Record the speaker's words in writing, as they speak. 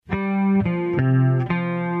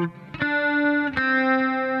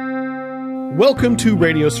Welcome to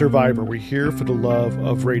Radio Survivor. We're here for the love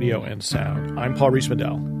of radio and sound. I'm Paul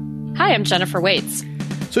Rees-Mandel. Hi, I'm Jennifer Waits.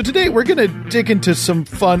 So today we're going to dig into some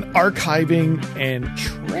fun archiving and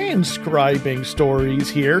transcribing stories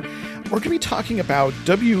here. We're going to be talking about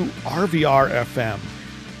WRVR-FM,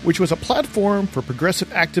 which was a platform for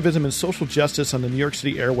progressive activism and social justice on the New York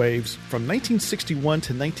City airwaves from 1961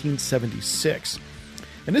 to 1976.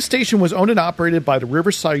 And this station was owned and operated by the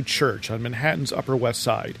Riverside Church on Manhattan's Upper West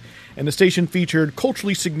Side. And the station featured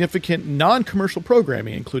culturally significant non-commercial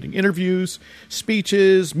programming, including interviews,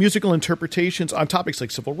 speeches, musical interpretations on topics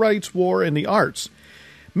like civil rights, war, and the arts.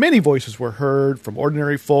 Many voices were heard, from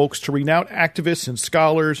ordinary folks to renowned activists and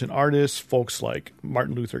scholars and artists. Folks like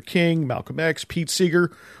Martin Luther King, Malcolm X, Pete Seeger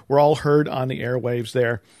were all heard on the airwaves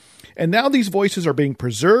there. And now these voices are being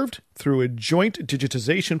preserved through a joint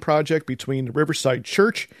digitization project between the Riverside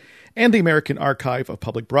Church and the American Archive of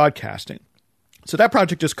Public Broadcasting. So that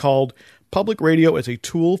project is called Public Radio as a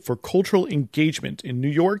Tool for Cultural Engagement in New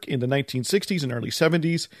York in the 1960s and early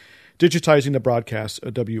 70s, digitizing the broadcasts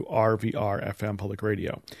of WRVR-FM Public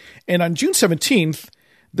Radio. And on June 17th,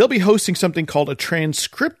 they'll be hosting something called a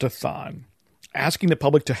Transcriptathon, asking the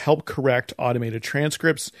public to help correct automated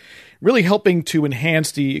transcripts, really helping to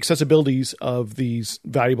enhance the accessibilities of these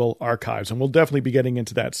valuable archives. And we'll definitely be getting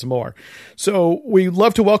into that some more. So we'd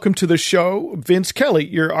love to welcome to the show Vince Kelly,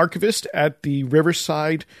 your archivist at the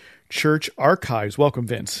Riverside Church Archives. Welcome,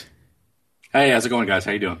 Vince. Hey, how's it going, guys?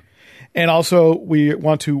 How you doing? And also we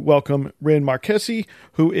want to welcome Rin Marchesi,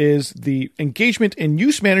 who is the Engagement and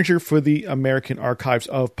Use Manager for the American Archives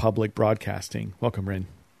of Public Broadcasting. Welcome, Rin.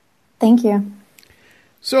 Thank you.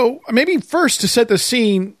 So maybe first to set the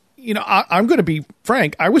scene, you know, I'm going to be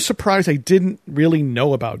frank. I was surprised I didn't really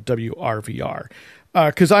know about WRVR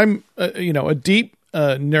because I'm, a deep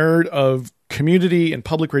nerd of community and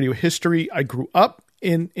public radio history. I grew up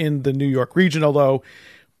in the New York region, although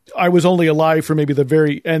I was only alive for maybe the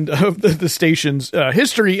very end of the station's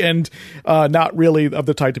history and not really of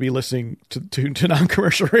the type to be listening to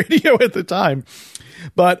non-commercial radio at the time.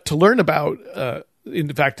 But to learn about,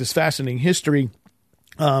 in fact, this fascinating history,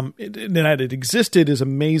 that it existed is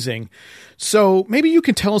amazing. So maybe you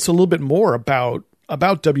can tell us a little bit more about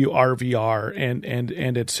WRVR and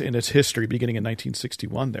its history beginning in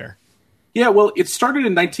 1961 there. Yeah, well, it started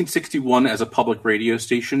in 1961 as a public radio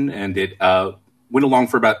station, and it went along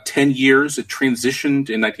for about 10 years. It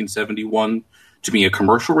transitioned in 1971 to being a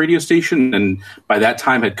commercial radio station, and by that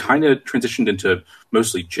time had kind of transitioned into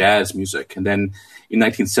mostly jazz music. And then in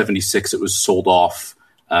 1976, it was sold off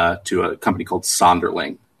to a company called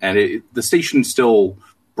Sonderling. And the station still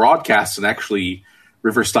broadcasts, and actually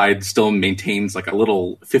Riverside still maintains like a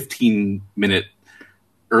little 15-minute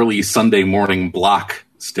early Sunday morning block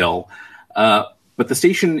still. But the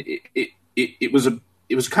station, it was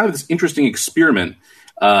kind of this interesting experiment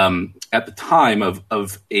at the time of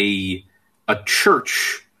a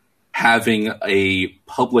church having a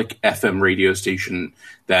public FM radio station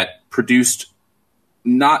that produced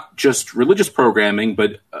not just religious programming,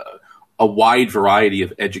 but a wide variety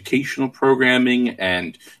of educational programming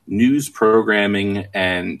and news programming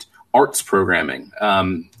and arts programming.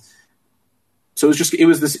 So it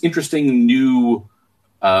was this interesting new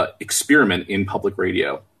experiment in public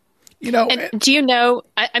radio. And do you know,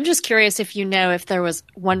 I'm just curious if you know if there was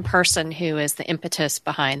one person who is the impetus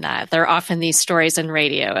behind that. There are often these stories in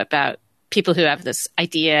radio about people who have this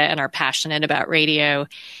idea and are passionate about radio.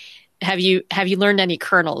 Have you learned any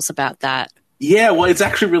kernels about that? Yeah, well, it's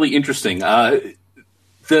actually really interesting. The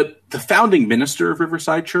founding minister of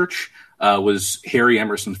Riverside Church was Harry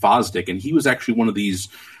Emerson Fosdick, and he was actually one of these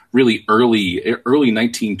really early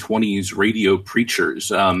 1920s radio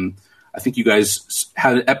preachers. I think you guys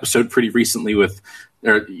had an episode pretty recently a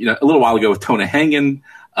little while ago with Tona Hengen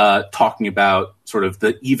talking about sort of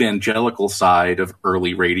the evangelical side of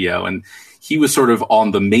early radio, and he was sort of on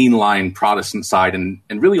the mainline Protestant side and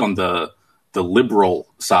really on the liberal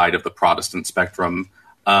side of the Protestant spectrum.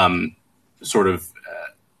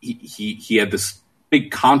 He had this big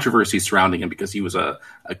controversy surrounding him because he was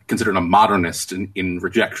considered a modernist in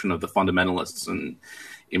rejection of the fundamentalists and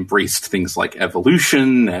embraced things like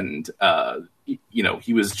evolution. And, he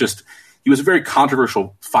was a very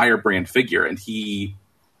controversial firebrand figure. And he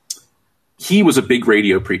was a big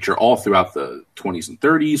radio preacher all throughout the 20s and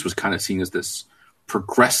 30s, was kind of seen as this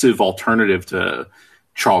progressive alternative to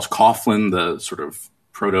Charles Coughlin, the sort of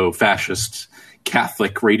proto-fascist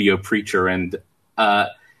Catholic radio preacher. And,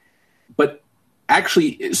 but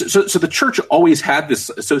actually, so the church always had this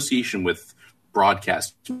association with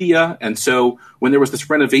broadcast media. And so when there was this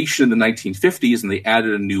renovation in the 1950s and they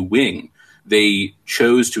added a new wing, they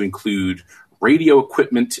chose to include radio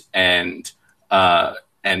equipment and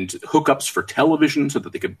and hookups for television so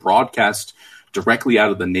that they could broadcast directly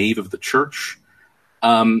out of the nave of the church.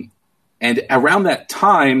 And around that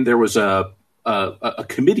time, there was a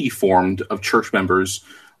committee formed of church members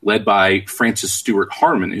led by Francis Stewart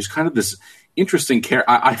Harmon, who's kind of this interesting character.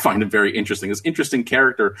 I find him very interesting. This interesting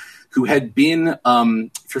character who had been,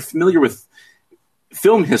 if you're familiar with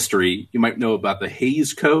film history, you might know about the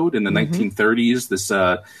Hays Code in the 1930s.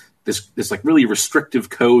 This like really restrictive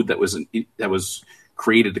code that was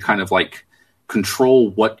created to kind of like control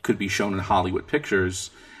what could be shown in Hollywood pictures.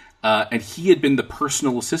 And he had been the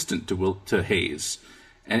personal assistant to Hays,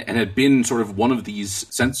 and had been sort of one of these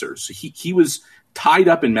censors. So he was tied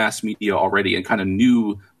up in mass media already and kind of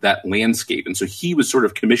knew that landscape. And so he was sort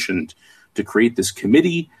of commissioned to create this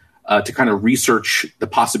committee to kind of research the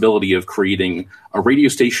possibility of creating a radio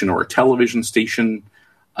station or a television station.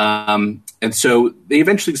 And so they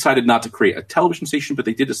eventually decided not to create a television station, but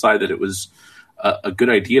they did decide that it was a good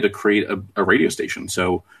idea to create a radio station.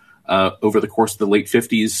 So over the course of the late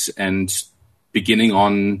 50s and beginning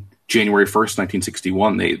on January 1st,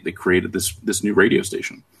 1961, they created this new radio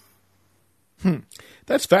station.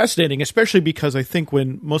 That's fascinating, especially because I think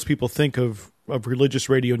when most people think of religious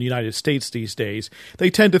radio in the United States these days,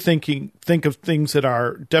 they tend to think of things that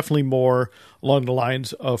are definitely more along the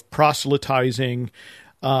lines of proselytizing,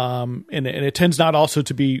 and it tends not also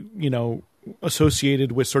to be,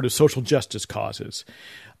 associated with sort of social justice causes.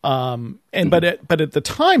 But at the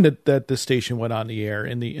time that the station went on the air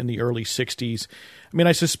in the early 60s, I mean,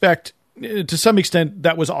 I suspect to some extent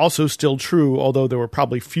that was also still true, although there were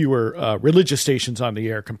probably fewer religious stations on the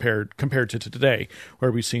air compared to today,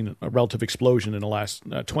 where we've seen a relative explosion in the last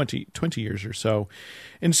 20 years or so.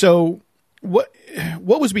 And so what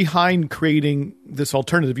was behind creating this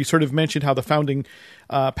alternative? You sort of mentioned how the founding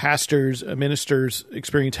ministers'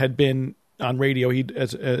 experience had been on radio,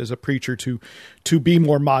 as a preacher, to be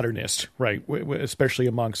more modernist, right? Especially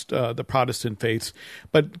amongst the Protestant faiths.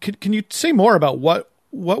 But can you say more about what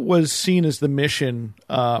was seen as the mission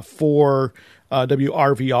for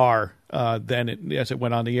WRVR then as it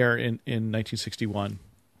went on the air in 1961?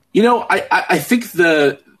 I think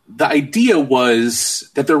the idea was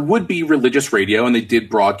that there would be religious radio, and they did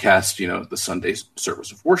broadcast, the Sunday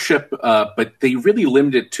service of worship, but they really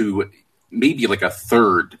limited it to maybe like a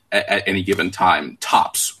third at any given time.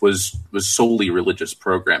 Tops was solely religious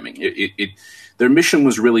programming. Their mission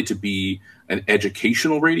was really to be an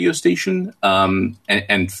educational radio station.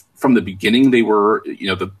 And from the beginning, they were,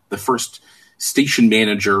 the first station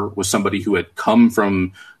manager was somebody who had come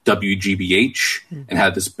from WGBH and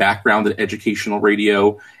had this background in educational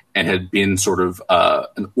radio and had been sort of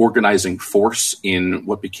an organizing force in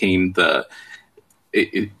what became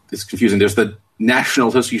it's confusing. There's the National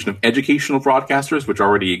Association of Educational Broadcasters, which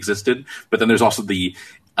already existed, but then there's also the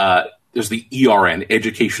ERN,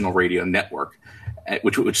 Educational Radio Network,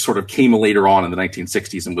 which sort of came later on in the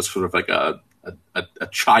 1960s and was sort of like a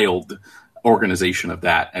child organization of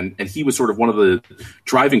that. And he was sort of one of the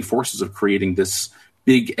driving forces of creating this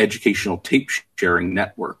big educational tape sharing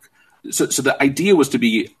network. So the idea was to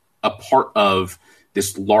be a part of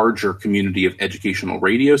this larger community of educational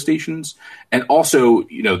radio stations. And also,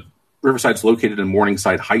 Riverside's located in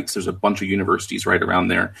Morningside Heights. There's a bunch of universities right around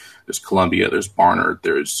there. There's Columbia, there's Barnard,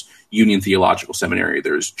 there's Union Theological Seminary,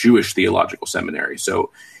 there's Jewish Theological Seminary. So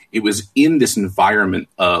it was in this environment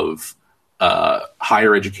of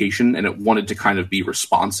higher education, and it wanted to kind of be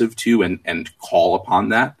responsive to and call upon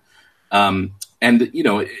that. I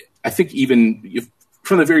think even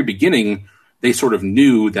from the very beginning, they sort of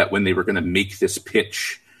knew that when they were going to make this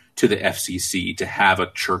pitch to the FCC to have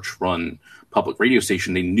a church-run public radio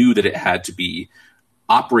station, they knew that it had to be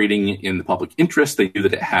operating in the public interest. They knew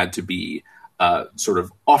that it had to be sort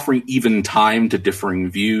of offering even time to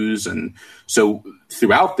differing views. And so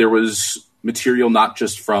throughout, there was material not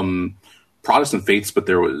just from Protestant faiths, but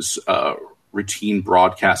there was routine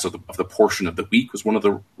broadcasts of the portion of the week was one of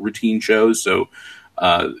the routine shows. So,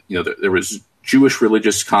 there was Jewish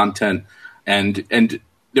religious content, and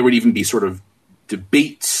there would even be sort of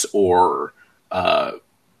debates or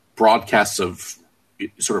broadcasts of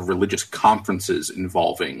sort of religious conferences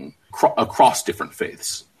involving across different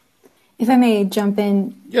faiths. If I may jump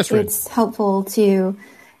in, yes, right. It's helpful to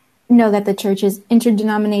know that the church is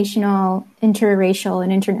interdenominational, interracial,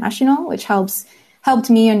 and international, which helped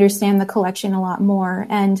me understand the collection a lot more.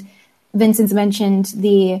 And Vincent's mentioned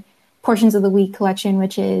the portions of the week collection,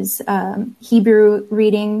 which is Hebrew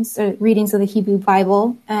readings of the Hebrew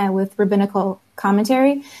Bible with rabbinical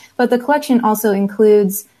commentary. But the collection also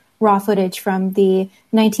includes raw footage from the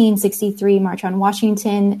 1963 March on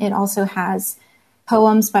Washington. It also has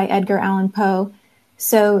poems by Edgar Allan Poe.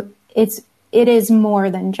 So it's it is more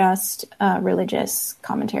than just religious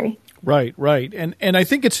commentary. Right. And I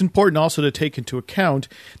think it's important also to take into account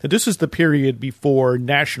that this is the period before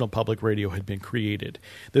National Public Radio had been created.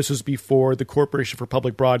 This is before the Corporation for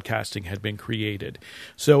Public Broadcasting had been created.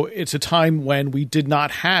 So it's a time when we did not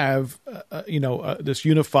have, this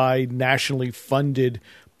unified, nationally funded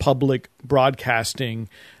public broadcasting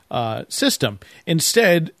system.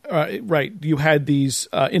 Instead, you had these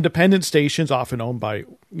independent stations, often owned by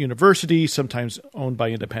universities, sometimes owned by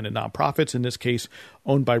independent nonprofits, in this case,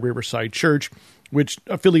 owned by Riverside Church, which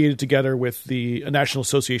affiliated together with the National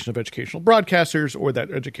Association of Educational Broadcasters, or that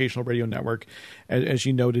educational radio network, as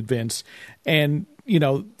you noted, Vince. And,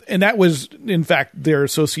 and that was, in fact, their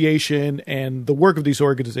association, and the work of these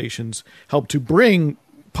organizations helped to bring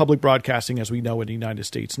public broadcasting, as we know in the United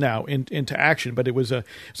States now, into action. But it was a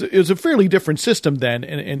fairly different system then,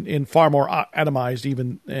 and far more atomized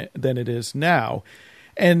even than it is now.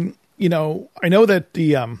 And I know that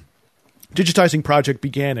the digitizing project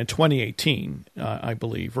began in 2018, I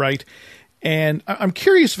believe, right? And I'm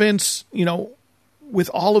curious, Vince, with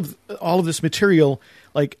all of this material,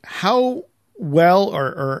 like how well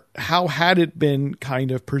or how had it been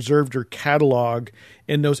kind of preserved or cataloged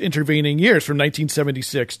in those intervening years from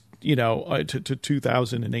 1976, to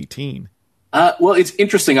 2018? Well, it's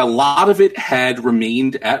interesting. A lot of it had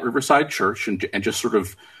remained at Riverside Church and just sort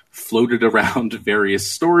of floated around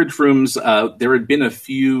various storage rooms. There had been a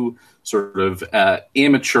few sort of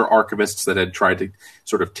amateur archivists that had tried to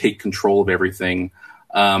sort of take control of everything.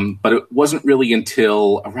 But it wasn't really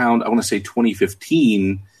until around, I want to say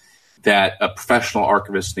 2015, that a professional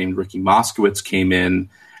archivist named Ricky Moskowitz came in.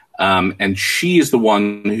 And she is the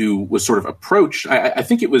one who was sort of approached. I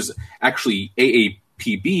think it was actually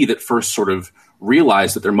AAPB that first sort of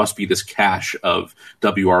realized that there must be this cache of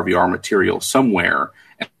WRVR material somewhere,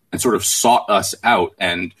 and sort of sought us out.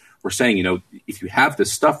 And we're saying, if you have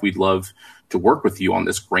this stuff, we'd love to work with you on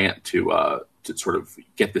this grant to sort of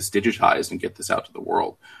get this digitized and get this out to the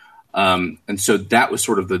world. And so that was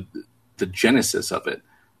sort of the genesis of it.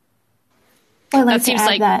 Well, that seems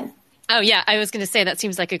like that. Oh, yeah. I was going to say that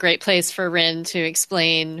seems like a great place for Rin to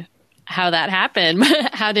explain how that happened.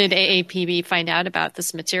 How did AAPB find out about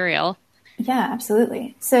this material? Yeah,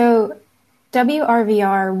 absolutely. So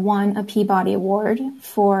WRVR won a Peabody Award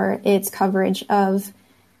for its coverage of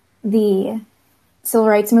the civil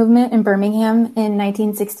rights movement in Birmingham in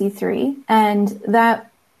 1963. And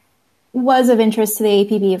that was of interest to the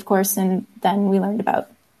AAPB, of course, and then we learned about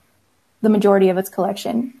the majority of its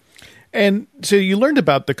collection. And so you learned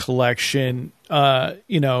about the collection,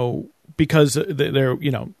 because there,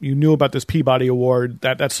 you knew about this Peabody Award.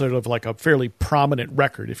 That's sort of like a fairly prominent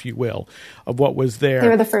record, if you will, of what was there. They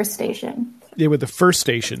were the first station. They were the first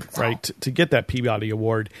station, right, to get that Peabody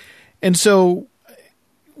Award. And so,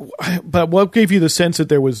 but what gave you the sense that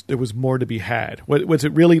there was more to be had? Was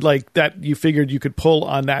it really like that you figured you could pull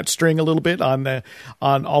on that string a little bit on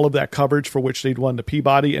all of that coverage for which they'd won the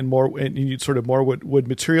Peabody, and you'd sort of more would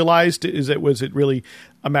materialize? Was it really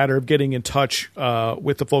a matter of getting in touch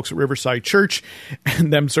with the folks at Riverside Church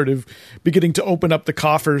and them sort of beginning to open up the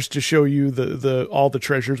coffers to show you the all the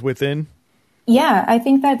treasures within? Yeah, I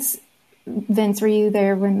think that's, Vince, were you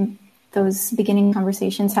there when those beginning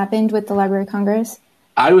conversations happened with the Library of Congress?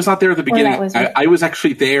 I was not there at the beginning. I was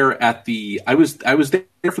actually there at I was there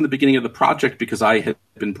from the beginning of the project, because I had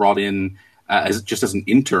been brought in as an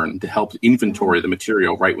intern to help inventory the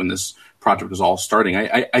material right when this project was all starting.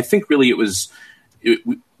 I think really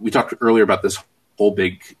we talked earlier about this whole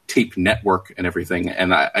big tape network and everything,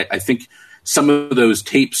 and I think some of those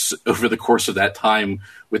tapes over the course of that time,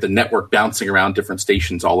 with the network bouncing around different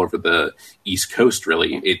stations all over the East Coast,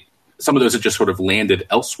 really, some of those had just sort of landed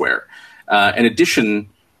elsewhere. In addition,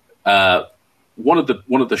 one of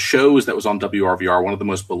the shows that was on WRVR, one of the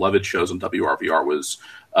most beloved shows on WRVR, was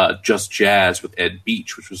Just Jazz with Ed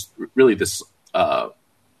Beach, which was really this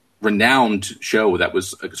renowned show that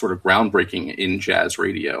was sort of groundbreaking in jazz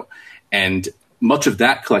radio. And much of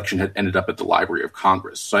that collection had ended up at the Library of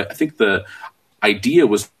Congress. So I think the idea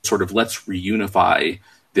was sort of, let's reunify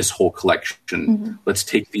this whole collection. Mm-hmm. Let's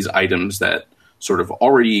take these items that sort of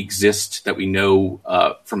already exist, that we know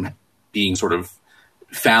from being sort of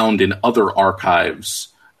found in other archives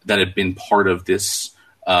that have been part of this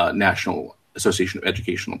National Association of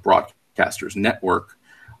Educational Broadcasters network,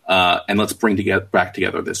 and let's bring back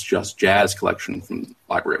together this Just Jazz collection from the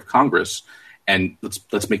Library of Congress, and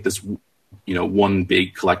let's make this one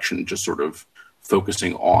big collection, just sort of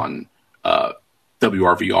focusing on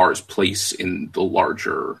WRVR's place in the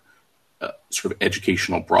larger sort of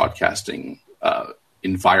educational broadcasting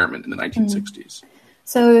environment in the 1960s.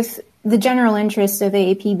 So if the general interest of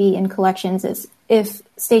AAPB in collections is if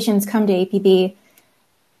stations come to AAPB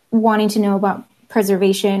wanting to know about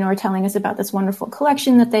preservation or telling us about this wonderful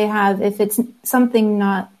collection that they have, if it's something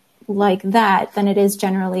not like that, then it is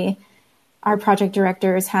generally our project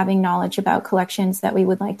directors having knowledge about collections that we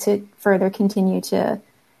would like to further continue to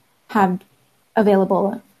have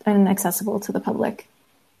available and accessible to the public.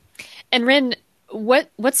 And Rin,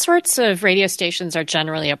 what sorts of radio stations are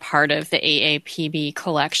generally a part of the AAPB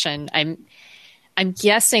collection? I'm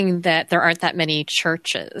guessing that there aren't that many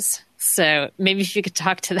churches. So maybe if you could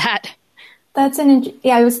talk to that.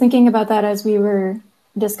 I was thinking about that as we were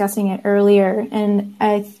discussing it earlier. And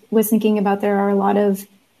I was thinking about there are a lot of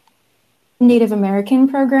Native American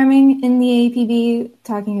programming in the AAPB,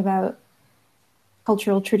 talking about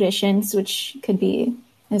cultural traditions, which could be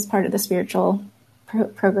as part of the spiritual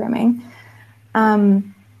programming. But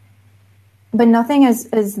nothing as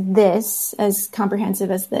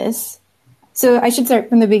comprehensive as this. So I should start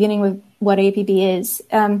from the beginning with what AAPB is.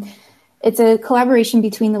 It's a collaboration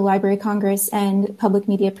between the Library of Congress and public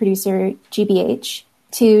media producer GBH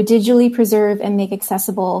to digitally preserve and make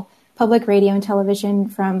accessible public radio and television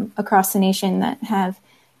from across the nation that have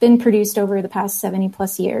been produced over the past 70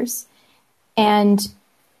 plus years. And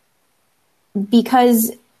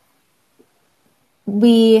because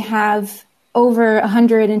we have over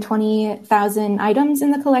 120,000 items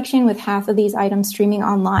in the collection, with half of these items streaming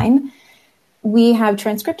online, we have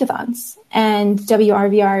transcriptathons, and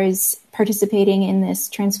WRVR is participating in this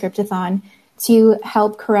transcriptathon to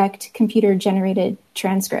help correct computer-generated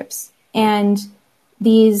transcripts. And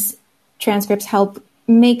these transcripts help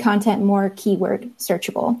make content more keyword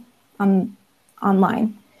searchable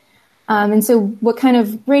online. And so what kind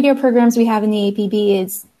of radio programs we have in the AAPB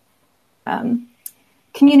is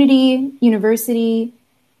community, university,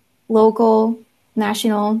 local,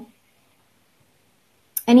 national.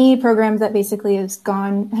 Any program that basically has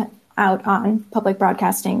gone out on public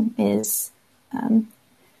broadcasting is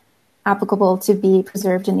applicable to be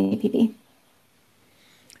preserved in the AAPB.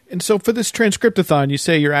 And so for this transcriptathon, you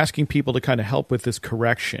say you're asking people to kind of help with this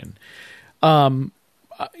correction.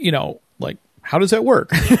 How does that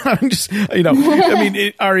work? I'm just, is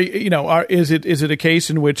it a case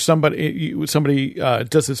in which somebody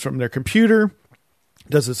does this from their computer,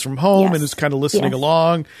 does this from home, yes, and is kind of listening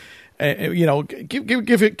along?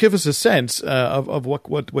 Give us a sense of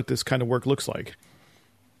what this kind of work looks like.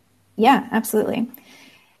 Yeah, absolutely.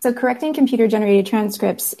 So correcting computer-generated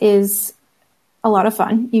transcripts is a lot of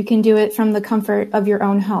fun. You can do it from the comfort of your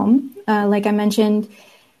own home. Like I mentioned,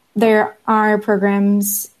 there are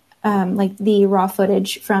programs like the raw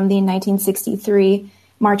footage from the 1963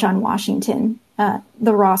 March on Washington,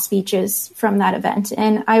 the raw speeches from that event.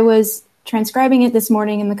 And I was transcribing it this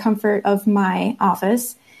morning in the comfort of my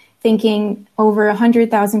office, thinking over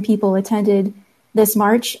 100,000 people attended this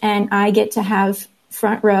march, and I get to have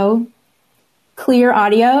front row clear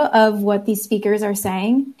audio of what these speakers are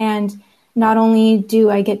saying. And not only do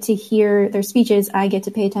I get to hear their speeches, I get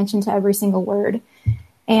to pay attention to every single word.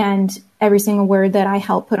 And every single word that I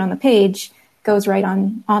help put on the page goes right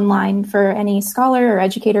online for any scholar or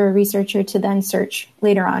educator or researcher to then search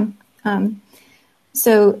later on.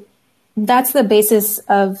 So that's the basis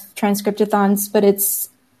of transcriptathons, but it's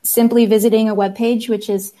simply visiting a webpage, which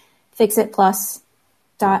is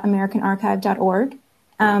fixitplus.americanarchive.org.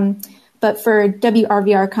 But for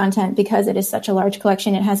WRVR content, because it is such a large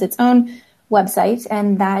collection, it has its own website,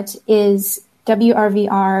 and that is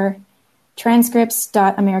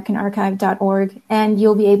WRVRtranscripts.americanarchive.org. And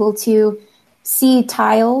you'll be able to see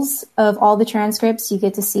tiles of all the transcripts. You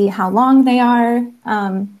get to see how long they are,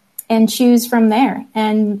 and choose from there.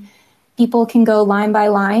 And people can go line by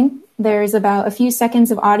line. There's about a few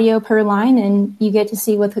seconds of audio per line, and you get to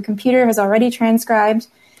see what the computer has already transcribed.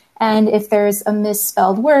 And if there's a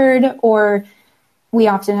misspelled word, or we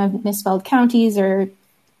often have misspelled counties or,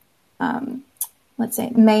 let's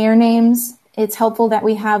say, mayor names, it's helpful that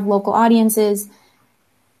we have local audiences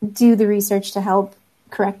do the research to help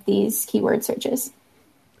correct these keyword searches.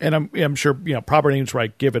 And I'm sure, proper names,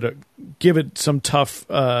 right, give it some tough,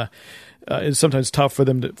 it's sometimes tough for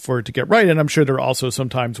them to get right. And I'm sure there are also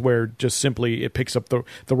sometimes where just simply it picks up the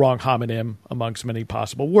wrong homonym amongst many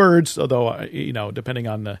possible words. Although, depending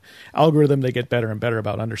on the algorithm, they get better and better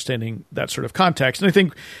about understanding that sort of context. And I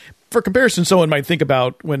think for comparison, someone might think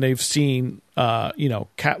about when they've seen,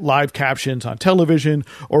 live captions on television,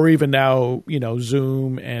 or even now,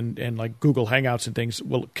 Zoom and like Google Hangouts and things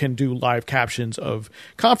can do live captions of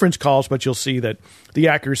conference calls, but you'll see that the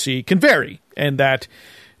accuracy can vary, and that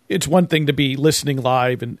it's one thing to be listening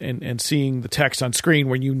live and seeing the text on screen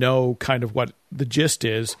when you know kind of what the gist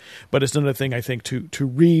is, but it's another thing, I think, to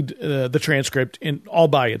read the transcript in all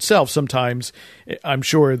by itself. Sometimes I'm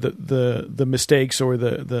sure the mistakes or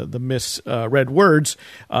the misread words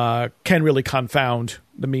can really confound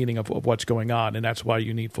the meaning of what's going on, and that's why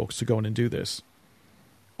you need folks to go in and do this.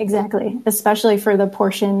 Exactly, especially for the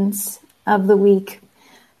portions of the week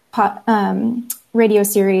radio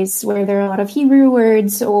series where there are a lot of Hebrew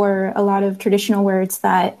words or a lot of traditional words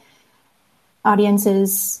that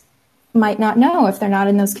audiences might not know if they're not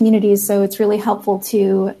in those communities. So it's really helpful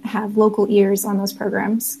to have local ears on those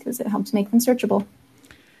programs because it helps make them searchable.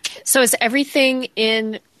 So is everything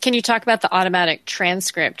in, can you talk about the automatic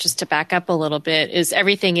transcript just to back up a little bit? Is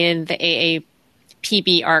everything in the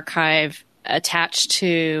AAPB archive attached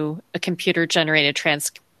to a computer-generated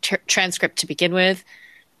transcript to begin with?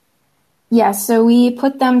 Yes, so we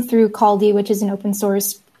put them through Caldi, which is an open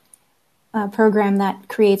source program that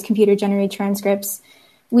creates computer-generated transcripts.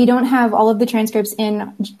 We don't have all of the transcripts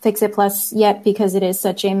in Fix-It Plus yet because it is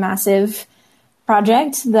such a massive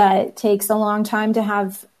project that takes a long time to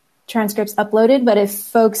have transcripts uploaded. But if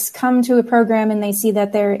folks come to a program and they see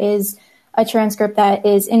that there is a transcript that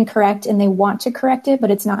is incorrect and they want to correct it, but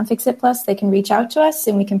it's not in Fix-It Plus, they can reach out to us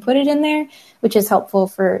and we can put it in there, which is helpful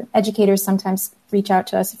for educators. Sometimes reach out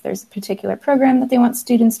to us if there's a particular program that they want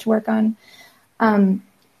students to work on.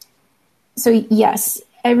 So yes,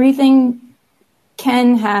 everything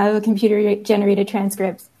can have a computer-generated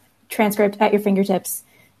transcript at your fingertips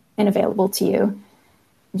and available to you.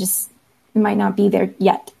 Just it might not be there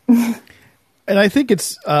yet. And I think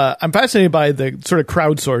I'm fascinated by the sort of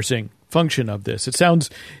crowdsourcing function of this. To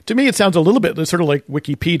me, it sounds a little bit sort of like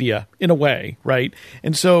Wikipedia in a way, right?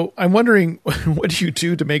 And so I'm wondering, what do you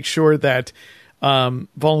do to make sure that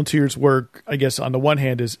volunteers' work, I guess, on the one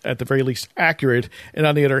hand, is at the very least accurate, and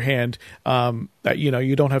on the other hand, that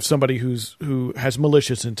you don't have somebody who has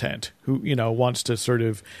malicious intent, who wants to sort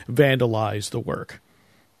of vandalize the work.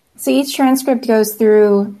 So each transcript goes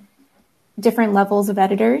through different levels of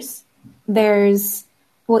editors.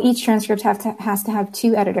 Each transcript has to have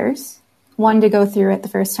two editors, one to go through it the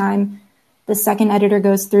first time. The second editor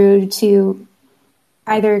goes through to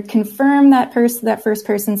either confirm that first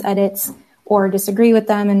person's edits or disagree with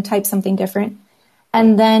them and type something different.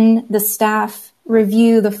 And then the staff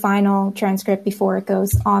review the final transcript before it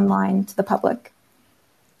goes online to the public.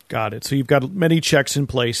 Got it. So you've got many checks in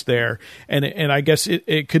place there. And I guess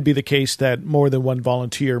it could be the case that more than one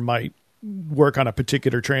volunteer might work on a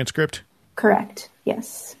particular transcript? Correct.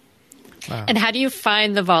 Yes. Wow. And how do you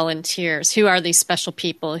find the volunteers? Who are these special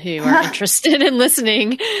people who are interested in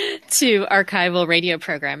listening to archival radio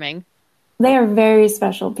programming? They are very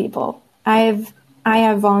special people. I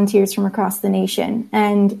have volunteers from across the nation.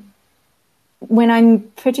 And when I'm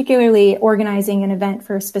particularly organizing an event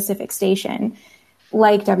for a specific station,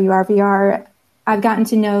 like WRVR, I've gotten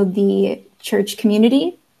to know the church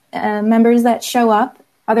community members that show up.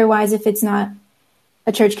 Otherwise, if it's not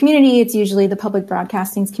a church community, it's usually the public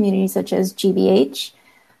broadcasting community, such as GBH.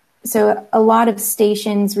 So a lot of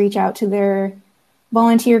stations reach out to their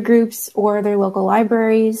volunteer groups or their local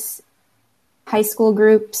libraries, high school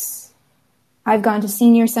groups. I've gone to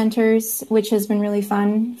senior centers, which has been really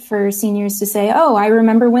fun for seniors to say, oh, I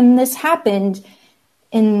remember when this happened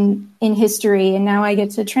in history, and now I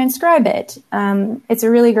get to transcribe it. It's a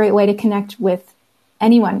really great way to connect with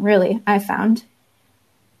anyone, really, I've found.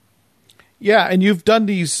 Yeah, and you've done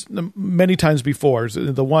these many times before.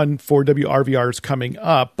 The one for WRVR is coming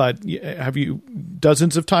up, but have you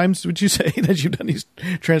dozens of times, would you say, that you've done these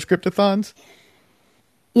transcriptathons?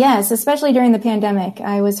 Yes, especially during the pandemic.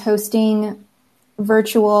 I was hosting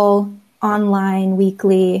virtual, online,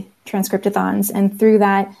 weekly transcriptathons, and through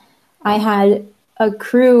that, I had a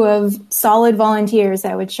crew of solid volunteers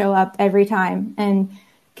that would show up every time and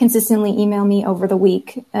consistently email me over the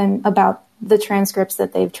week and about the transcripts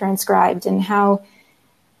that they've transcribed and how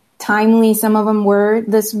timely some of them were.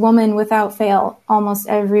 This woman, without fail, almost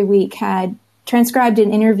every week had transcribed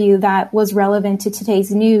an interview that was relevant to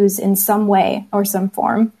today's news in some way or some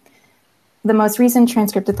form. The most recent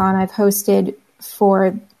transcriptathon I've hosted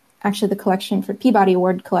for actually the collection for Peabody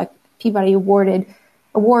awarded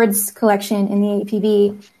awards collection in the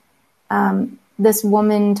AAPB. This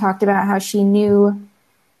woman talked about how she knew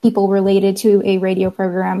people related to a radio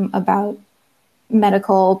program about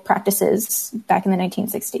medical practices back in the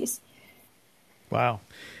 1960s. Wow.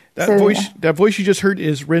 That voice you just heard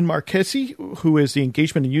is Rin Marchesi, who is the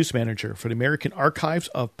Engagement and Use Manager for the American Archives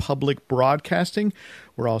of Public Broadcasting.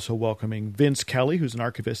 We're also welcoming Vince Kelly, who's an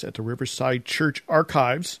archivist at the Riverside Church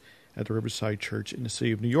Archives. at the Riverside Church in the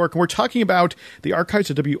city of New York. And we're talking about the archives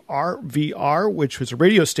of WRVR, which was a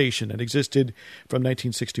radio station that existed from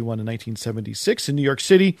 1961 to 1976 in New York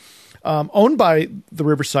City, owned by the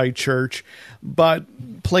Riverside Church, but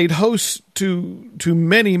played host to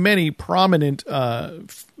many, many prominent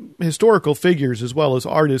historical figures as well as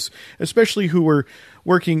artists, especially who were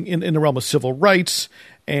working in the realm of civil rights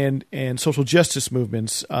and social justice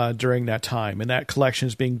movements during that time. And that collection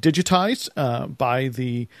is being digitized by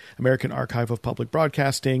the American Archive of Public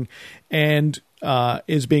Broadcasting and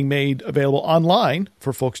is being made available online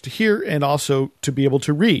for folks to hear and also to be able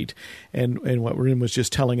to read. And what Ryn was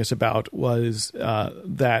just telling us about was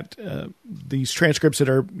that these transcripts that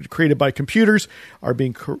are created by computers are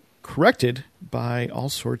being corrected by all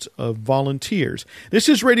sorts of volunteers. This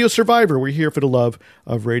is Radio Survivor. We're here for the love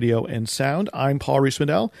of radio and sound. I'm Paul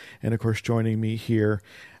Rees-Mandel, and of course joining me here,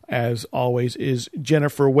 as always, is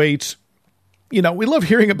Jennifer Waits. We love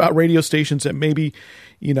hearing about radio stations that maybe,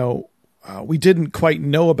 we didn't quite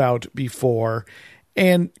know about before.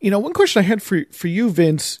 And, one question I had for you,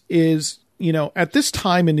 Vince, is, at this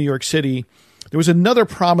time in New York City, there was another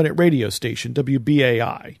prominent radio station,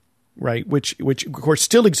 WBAI, right, which of course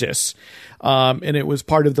still exists, and it was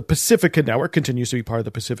part of the Pacifica Network, continues to be part of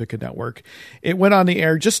the Pacifica Network. It went on the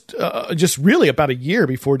air just really about a year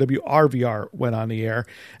before WRVR went on the air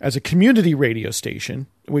as a community radio station,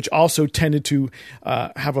 which also tended to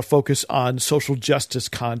have a focus on social justice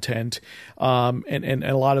content and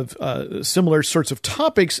a lot of similar sorts of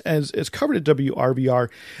topics as covered at WRVR.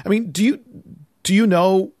 I mean, do you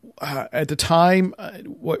know at the time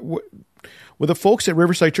what were the folks at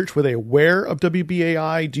Riverside Church, were they aware of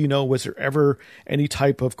WBAI? Do you know, was there ever any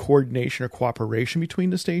type of coordination or cooperation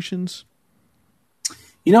between the stations?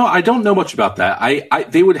 I don't know much about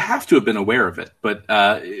that. They would have to have been aware of it, but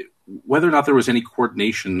whether or not there was any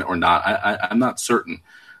coordination or not, I'm not certain.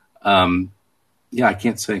 I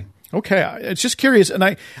can't say. Okay, it's just curious, and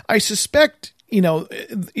I suspect,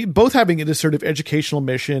 both having this sort of educational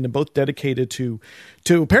mission and both dedicated to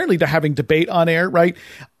apparently to having debate on air, right?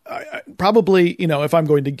 Probably, if I'm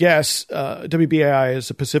going to guess, WBAI as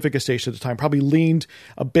a Pacifica station at the time probably leaned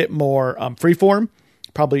a bit more freeform,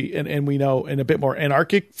 probably, and we know, and a bit more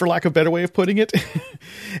anarchic, for lack of a better way of putting it.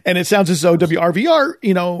 And it sounds as though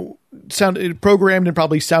WRVR, sounded programmed and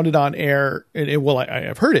probably sounded on air, and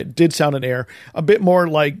I've heard it did sound on air a bit more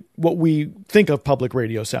like what we think of public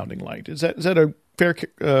radio sounding like. Is that a fair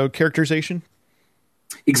characterization?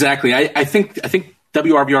 Exactly. I think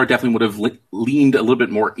WRVR definitely would have leaned a little bit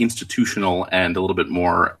more institutional and a little bit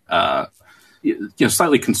more,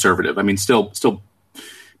 slightly conservative. I mean, still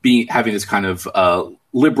having this kind of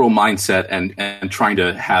liberal mindset and trying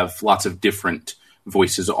to have lots of different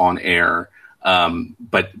voices on air,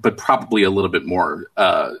 but probably a little bit more.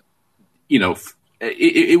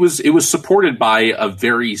 It was supported by a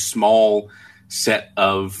very small set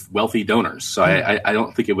of wealthy donors. So I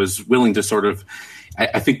don't think it was willing to sort of.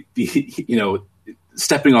 I think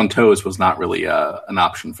stepping on toes was not really an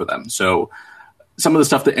option for them. So some of the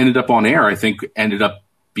stuff that ended up on air, I think, ended up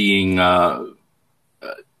being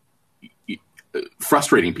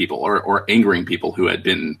frustrating people or angering people who had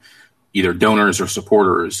been either donors or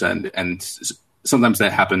supporters, and sometimes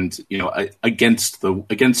that happened, against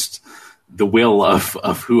the will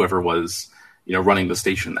of whoever was running the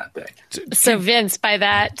station that day. So Vince, by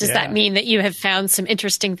that, does that mean that you have found some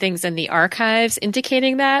interesting things in the archives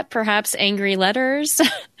indicating that? Perhaps angry letters?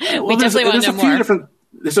 We definitely want to know more.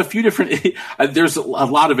 There's a few different, there's a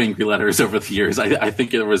lot of angry letters over the years. I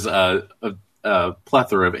think there was a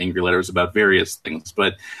plethora of angry letters about various things.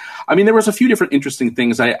 But I mean, there was a few different interesting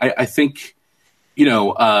things. I think,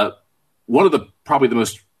 one of the probably the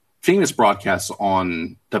most famous broadcasts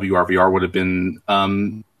on WRVR would have been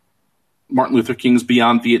Martin Luther King's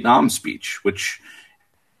Beyond Vietnam speech, which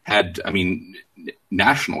had,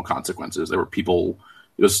 national consequences. There were people,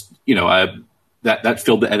 it was, that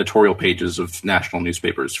filled the editorial pages of national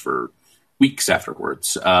newspapers for weeks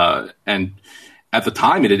afterwards. And at the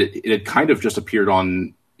time, it had kind of just appeared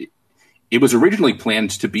on, it was originally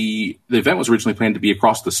planned to be, the event was originally planned to be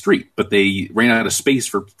across the street, but they ran out of space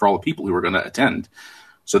for all the people who were going to attend.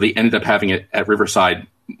 So they ended up having it at Riverside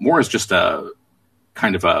more as just a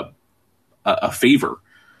kind of a favor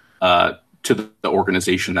to the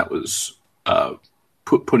organization that was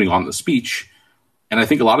putting on the speech. And I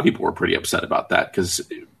think a lot of people were pretty upset about that because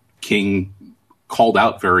King called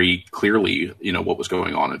out very clearly, what was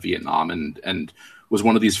going on in Vietnam and was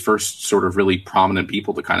one of these first sort of really prominent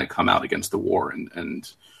people to kind of come out against the war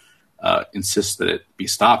and insist that it be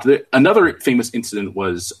stopped. Another famous incident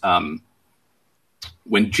was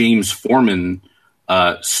when James Forman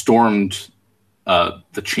stormed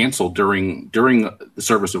the chancel during the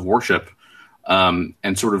service of worship,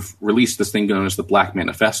 and sort of released this thing known as the Black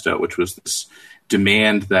Manifesto, which was this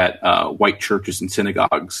demand that white churches and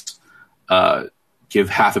synagogues give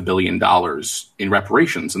 $500 million in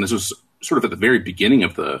reparations. And this was sort of at the very beginning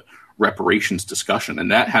of the reparations discussion.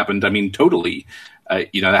 And that happened, totally,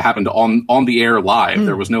 that happened on the air live.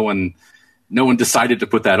 There was no one decided to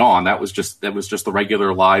put that on. That was just the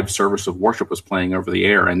regular live service of worship was playing over the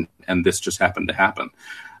air. And this just happened to happen.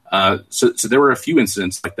 So there were a few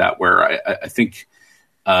incidents like that where I think,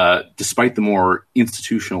 despite the more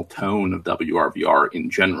institutional tone of WRVR in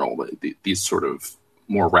general, these sort of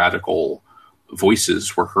more radical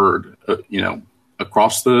voices were heard,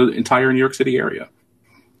 across the entire New York City area.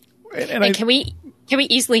 And can we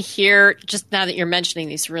easily hear, just now that you're mentioning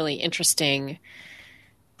these really interesting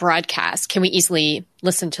broadcasts, can we easily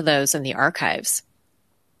listen to those in the archives?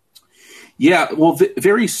 Yeah, well,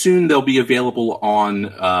 very soon they'll be available on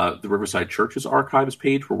the Riverside Church's archives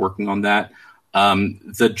page. We're working on that.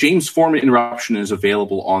 The James Foreman interruption is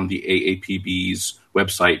available on the AAPB's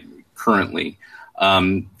website currently.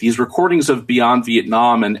 These recordings of Beyond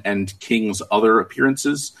Vietnam and King's other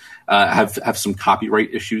appearances have some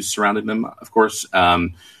copyright issues surrounding them, of course.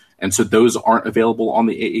 And so those aren't available on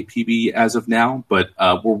the AAPB as of now, but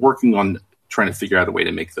we're working on trying to figure out a way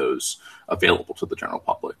to make those available to the general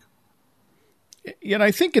public. And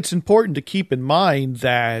I think it's important to keep in mind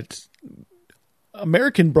that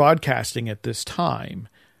American broadcasting at this time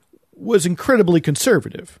was incredibly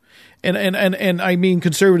conservative. And I mean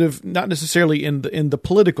conservative not necessarily in the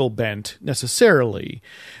political bent necessarily,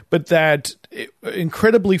 but that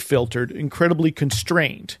incredibly filtered, incredibly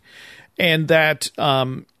constrained. And that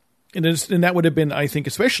and that would have been, I think,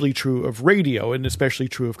 especially true of radio, and especially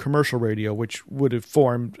true of commercial radio, which would have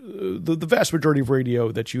formed the vast majority of radio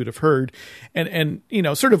that you would have heard. And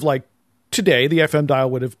sort of like today, the FM dial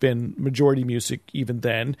would have been majority music even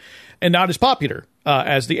then, and not as popular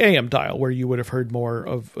as the AM dial, where you would have heard more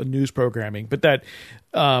of news programming. But that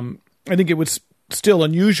I think it was still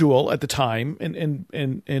unusual at the time.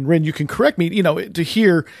 And Rin, you can correct me. To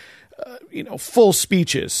hear full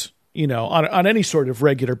speeches, on any sort of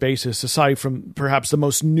regular basis, aside from perhaps the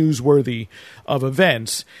most newsworthy of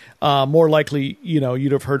events, more likely,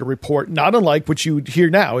 you'd have heard a report, not unlike what you would hear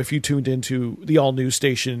now if you tuned into the all news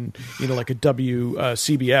station, like a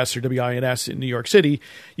WCBS or WINS in New York City.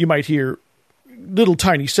 You might hear little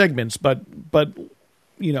tiny segments, but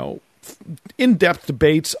in-depth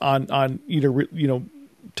debates on either,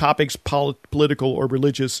 topics, political or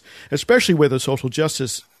religious, especially with a social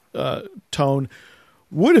justice tone,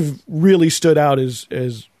 would have really stood out as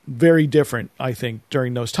very different, I think,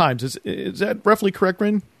 during those times. Is that roughly correct,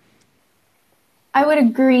 Rin? I would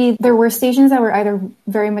agree. There were stations that were either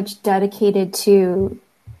very much dedicated to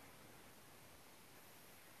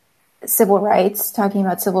civil rights, talking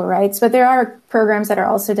about civil rights, but there are programs that are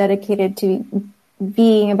also dedicated to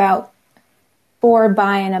being about, for,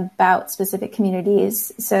 by, and about specific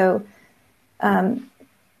communities. So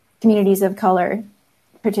communities of color.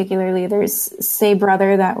 Particularly, there's Say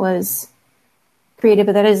Brother that was created,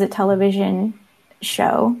 but that is a television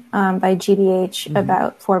show by GBH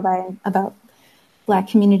about Black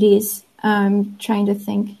communities. Trying to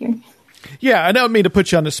think here. Yeah, I don't mean to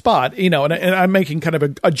put you on the spot, and I'm making kind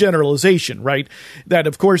of a generalization, right? That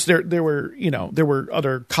of course there were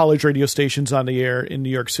other college radio stations on the air in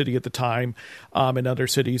New York City at the time, and other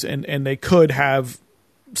cities, and they could have.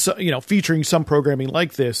 So, featuring some programming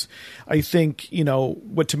like this. I think,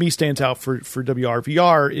 what to me stands out for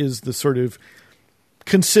WRVR is the sort of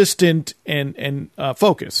consistent and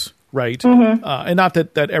focus, right? Mm-hmm. And not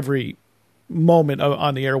that every moment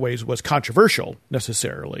on the airways was controversial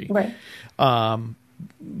necessarily. Right.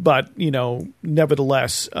 But,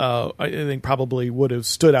 nevertheless, I think probably would have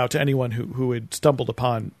stood out to anyone who had stumbled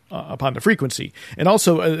upon the frequency. And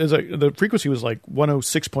also, the frequency was like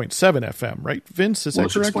 106.7 FM, right, Vince? Is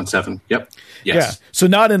that correct? 106.7, yep. Yes. Yeah, so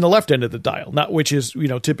not in the left end of the dial, which is,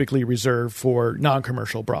 typically reserved for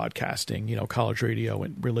non-commercial broadcasting, college radio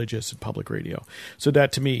and religious and public radio. So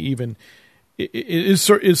that, to me, even is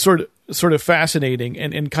sort of fascinating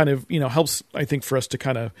and kind of, helps, I think, for us to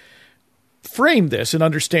kind of frame this and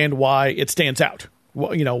understand why it stands out.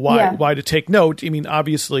 Why to take note. I mean,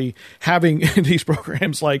 obviously, having these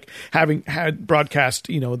programs, like having had broadcast,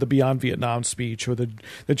 the Beyond Vietnam speech or the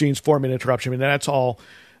James Foreman interruption, that's all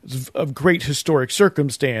of great historic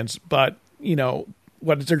circumstance. But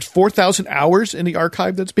there's 4,000 hours in the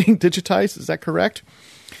archive that's being digitized. Is that correct?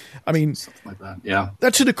 I mean, something like that. Yeah,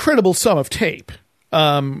 that's an incredible sum of tape.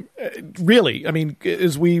 Really, I mean,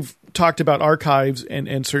 as we've talked about archives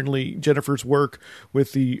and certainly Jennifer's work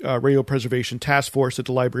with the Radio Preservation Task Force at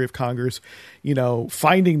the Library of Congress.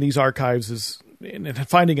 Finding these archives and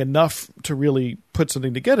finding enough to really put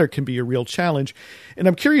something together can be a real challenge. And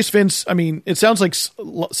I'm curious, Vince, I mean, it sounds like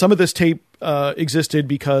some of this tape existed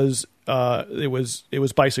because it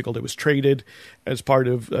was bicycled. It was traded as part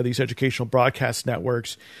of these educational broadcast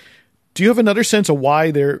networks. Do you have another sense of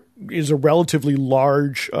why there is a relatively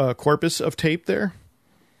large corpus of tape there?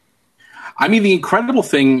 I mean, the incredible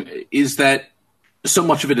thing is that so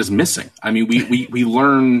much of it is missing. I mean, we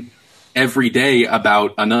learn every day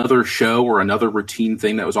about another show or another routine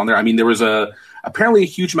thing that was on there. I mean, there was apparently a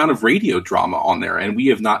huge amount of radio drama on there, and we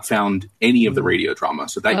have not found any of the radio drama.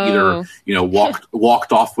 So that either,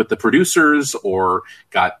 walked off with the producers or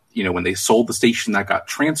got, when they sold the station, that got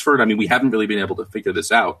transferred. I mean, we haven't really been able to figure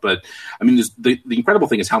this out. But I mean, the incredible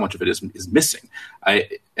thing is how much of it is missing.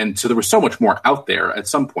 And so there was so much more out there at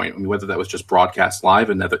some point. I mean, whether that was just broadcast live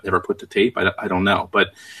and never put to tape, I don't know. But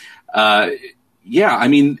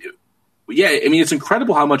it's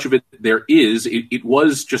incredible how much of it there is. It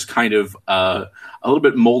was just kind of a little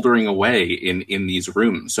bit moldering away in these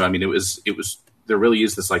rooms. So, I mean, it was there really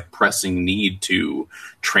is this like pressing need to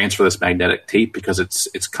transfer this magnetic tape because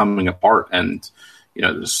it's coming apart, and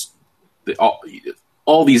there's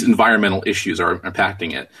all these environmental issues are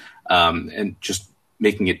impacting it, and just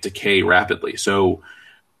making it decay rapidly. So,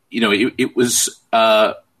 it was.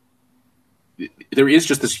 There is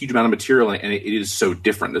just this huge amount of material, and it is so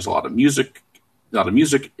different. There's a lot of music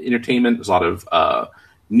entertainment. There's a lot of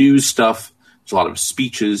news stuff. There's a lot of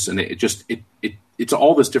speeches, and it's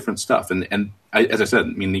all this different stuff. And as I said, I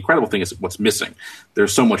mean, the incredible thing is what's missing.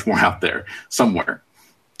 There's so much more out there somewhere.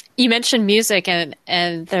 You mentioned music,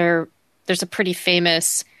 and there's a pretty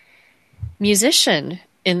famous musician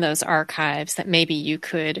in those archives that maybe you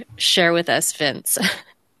could share with us, Vince.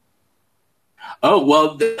 Oh,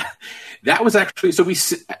 well, that was actually,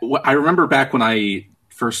 I remember back when I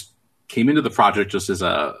first came into the project just as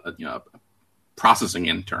a processing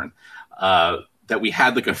intern, that we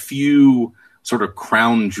had like a few sort of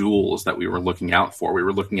crown jewels that we were looking out for. We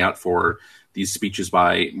were looking out for these speeches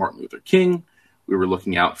by Martin Luther King. We were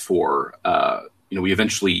looking out for, we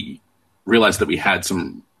eventually realized that we had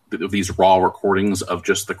some of these raw recordings of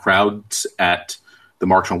just the crowds at the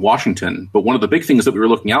March on Washington. But one of the big things that we were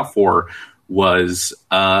looking out for was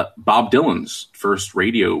Bob Dylan's first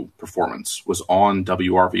radio performance was on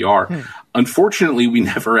WRVR. Unfortunately, we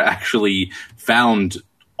never actually found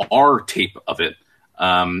our tape of it.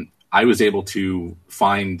 I was able to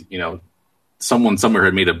find, someone somewhere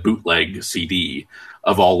had made a bootleg CD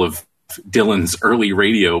of all of Dylan's early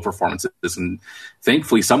radio performances. And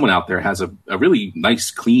thankfully, someone out there has a really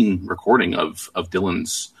nice, clean recording of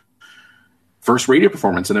Dylan's first radio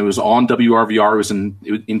performance, and it was on WRVR. It was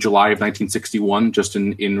in July of 1961, just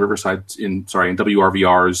in Riverside. In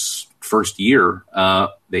WRVR's first year,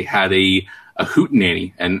 they had a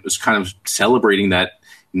hootenanny, and it was kind of celebrating that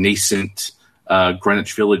nascent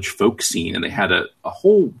Greenwich Village folk scene. And they had a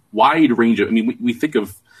whole wide range of. I mean, we think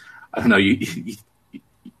of, I don't know, you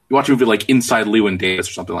watch a movie like Inside Llewyn Davis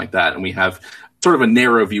or something like that, and we have sort of a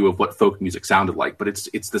narrow view of what folk music sounded like. But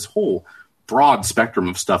it's this whole broad spectrum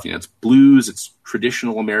of stuff. It's blues, it's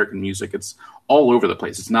traditional American music, it's all over the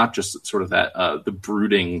place. It's not just sort of that the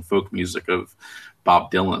brooding folk music of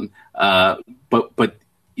Bob Dylan, but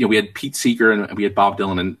we had Pete Seeger and we had Bob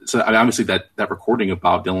Dylan, and so obviously that recording of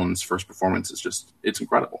Bob Dylan's first performance is it's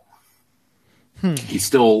incredible. He's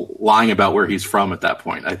still lying about where he's from at that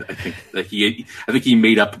point. I think he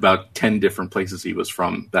made up about 10 different places he was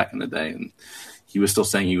from back in the day, and he was still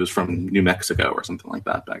saying he was from New Mexico or something like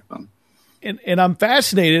that back then. And I'm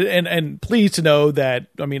fascinated and pleased to know that,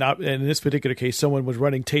 I mean, in this particular case, someone was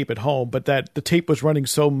running tape at home, but that the tape was running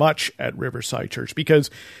so much at Riverside Church because,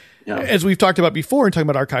 as we've talked about before in talking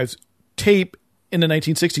about archives, tape in the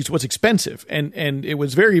 1960s was expensive, and it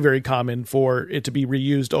was very, very common for it to be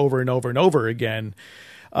reused over and over and over again,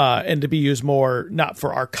 and to be used more not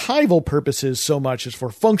for archival purposes so much as for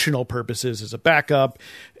functional purposes as a backup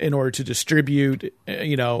in order to distribute,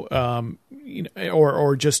 or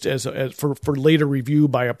just as for later review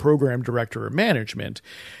by a program director or management.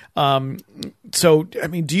 So, I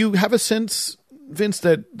mean, do you have a sense, Vince,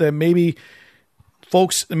 that maybe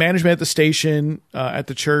folks, the management at the station, at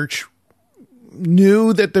the church,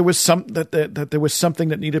 knew that there was that there was something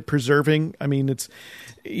that needed preserving? I mean, it's,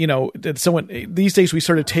 that someone these days we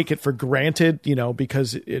sort of take it for granted,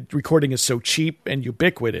 because recording is so cheap and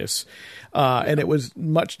ubiquitous, and it was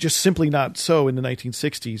just simply not so in the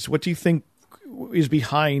 1960s. What do you think is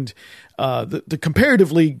behind the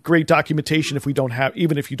comparatively great documentation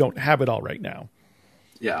even if you don't have it all right now?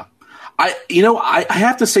 Yeah. I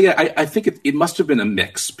have to say, I think it must have been a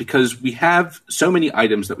mix, because we have so many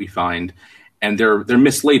items that we find, and they're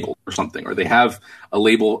mislabeled or something, or they have a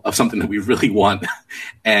label of something that we really want,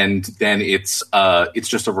 and then it's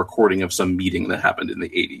just a recording of some meeting that happened in the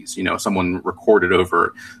 80s. Someone recorded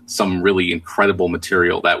over some really incredible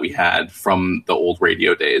material that we had from the old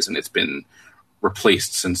radio days, and it's been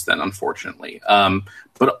replaced since then, unfortunately.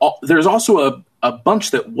 But there's also a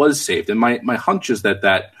bunch that was saved, and my hunch is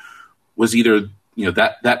that was either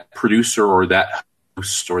that producer or that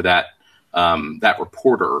host or that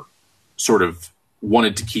reporter sort of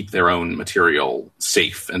wanted to keep their own material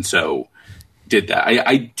safe, and so did that.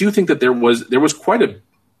 I do think that there was quite a.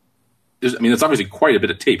 It's obviously quite a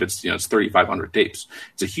bit of tape. It's 3,500 tapes.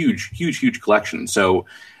 It's a huge collection. So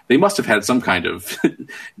they must have had some kind of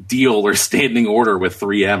deal or standing order with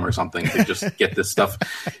 3M or something to just get this stuff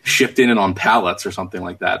shipped in and on pallets or something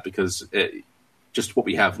like that, because just what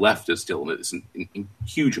we have left is still a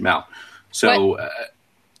huge amount. So.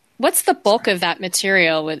 What's the bulk of that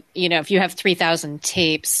material? With if you have 3,000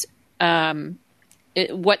 tapes,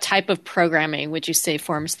 what type of programming would you say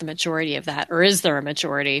forms the majority of that, or is there a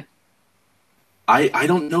majority? I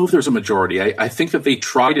don't know if there's a majority. I think that they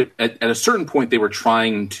tried it at a certain point. They were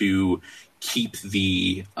trying to keep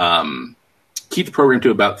the program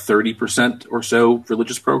to about 30% or so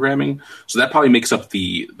religious programming. So that probably makes up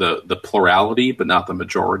the plurality, but not the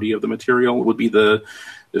majority of the material. It would be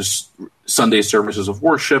there's Sunday services of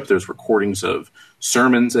worship. There's recordings of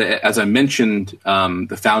sermons. As I mentioned,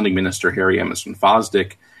 the founding minister, Harry Emerson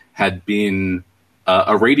Fosdick, had been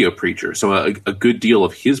a radio preacher. So a good deal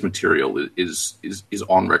of his material is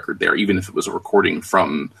on record there. Even if it was a recording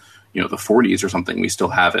from, the 40s or something, we still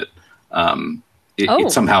have it.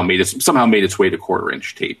 It somehow made its way to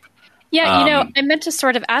quarter-inch tape. Yeah, I meant to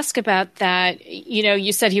sort of ask about that.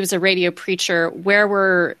 You said he was a radio preacher. Where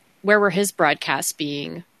were his broadcasts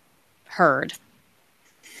being heard?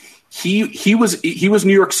 He was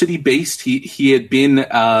New York City based. He had been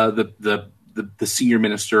the senior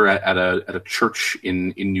minister at a church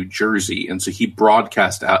in New Jersey, and so he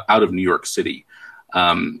broadcast out of New York City,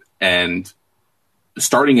 and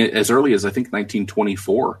starting as early as I think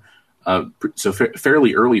 1924. So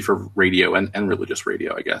fairly early for radio and religious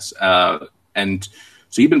radio, I guess. And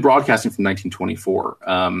so he'd been broadcasting from 1924.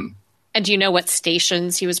 And do you know what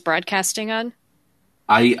stations he was broadcasting on?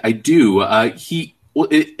 I do.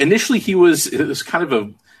 Initially it was kind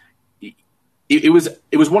of it was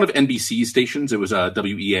one of NBC's stations. It was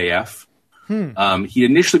WEAF. He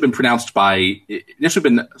initially been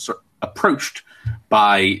approached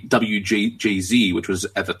by WJZ, which was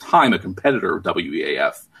at the time a competitor of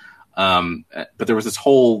WEAF. But there was this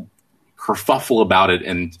whole kerfuffle about it,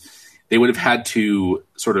 and they would have had to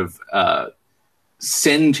sort of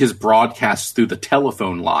send his broadcasts through the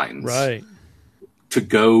telephone lines, right, to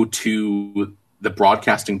go to the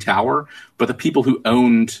broadcasting tower. But the people who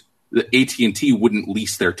owned the AT&T wouldn't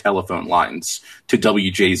lease their telephone lines to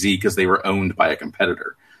WJZ because they were owned by a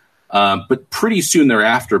competitor. But pretty soon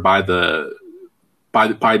thereafter, by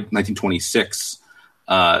 1926,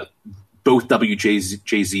 both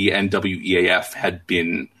WJZ and WEAF had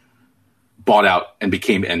been bought out and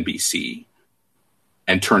became NBC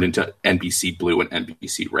and turned into NBC Blue and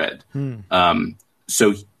NBC Red.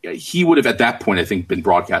 So he would have, at that point, I think, been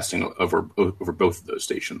broadcasting over both of those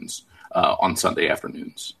stations on Sunday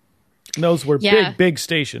afternoons. And those were big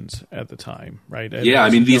stations at the time, right?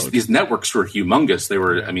 And these networks were humongous. They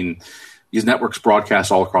were, these networks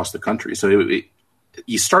broadcast all across the country. So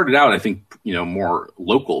he started out, I think, more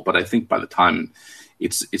local, but I think by the time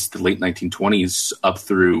it's the late 1920s up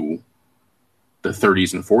through the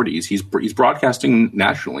 30s and 40s, he's broadcasting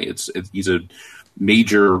nationally. He's a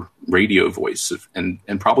major radio voice, and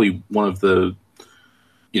probably one of the,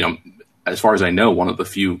 as far as I know, one of the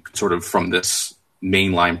few sort of from this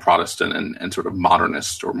mainline Protestant and sort of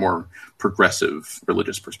modernist or more progressive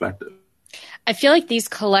religious perspective. I feel like these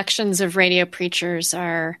collections of radio preachers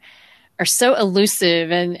are so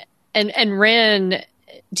elusive, and Rin,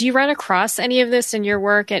 do you run across any of this in your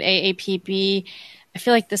work at AAPB? I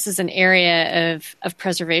feel like this is an area of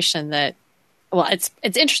preservation that, well, it's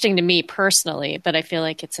interesting to me personally, but I feel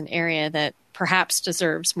like it's an area that perhaps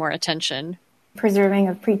deserves more attention. Preserving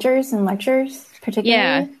of preachers and lectures,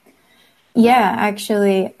 particularly? Yeah,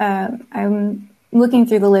 actually, I'm looking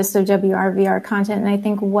through the list of WRVR content, and I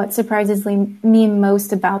think what surprises me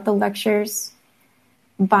most about the lectures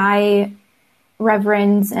by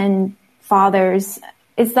reverends and fathers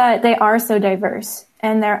is that they are so diverse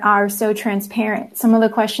and they are so transparent. Some of the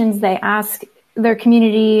questions they ask their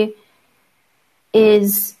community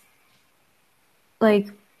is like,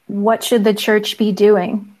 what should the church be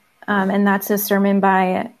doing? and that's a sermon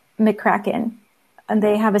by McCracken. And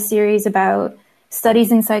they have a series about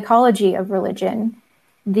studies in psychology of religion,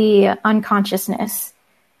 the unconsciousness.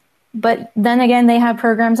 But then again, they have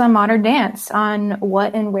programs on modern dance, on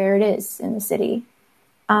what and where it is in the city.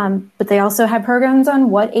 But they also have programs on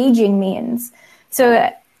what aging means. So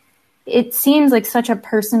it seems like such a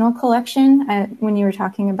personal collection when you were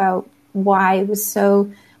talking about why it was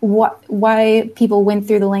why people went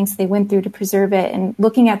through the lengths they went through to preserve it. And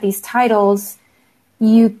looking at these titles,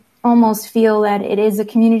 you almost feel that it is a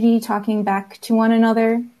community talking back to one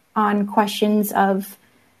another on questions of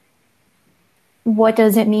what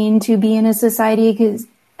does it mean to be in a society? Because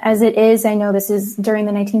as it is, I know this is during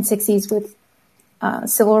the 1960s with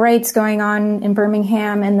civil rights going on in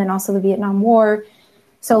Birmingham and then also the Vietnam War.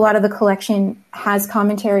 So a lot of the collection has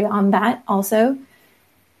commentary on that also.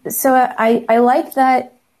 So I like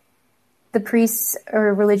that the priests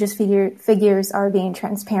or religious figures are being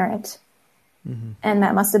transparent. Mm-hmm. And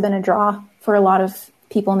that must have been a draw for a lot of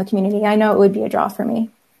people in the community. I know it would be a draw for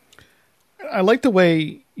me. I like the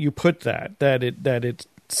way you put that it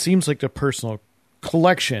seems like a personal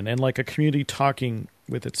collection and like a community talking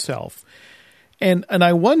with itself. And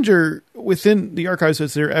I wonder, within the archives,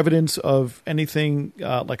 is there evidence of anything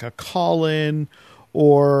like a call-in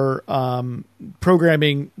or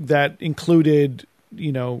programming that included,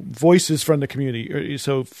 voices from the community?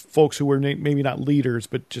 So folks who were maybe not leaders,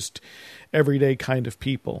 but just everyday kind of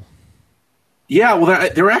people. Yeah, well,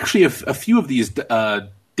 there were actually a few of these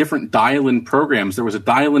different dial-in programs. There was a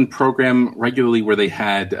dial-in program regularly where they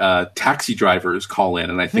had taxi drivers call in,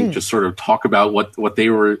 and I think just sort of talk about what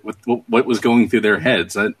was going through their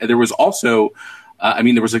heads. There was also,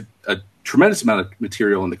 there was a tremendous amount of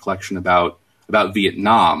material in the collection about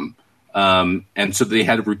Vietnam, and so they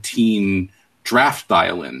had routine draft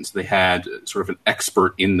dial-ins. They had sort of an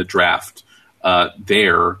expert in the draft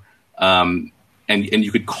there, and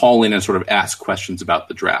you could call in and sort of ask questions about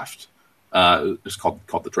the draft. It's called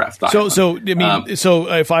the draft dial. So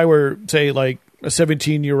if I were, say, like a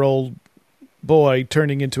 17-year-old boy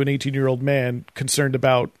turning into an 18-year-old man concerned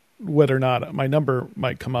about whether or not my number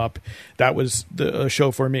might come up, that was a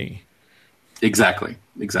show for me. Exactly.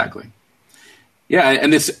 Yeah,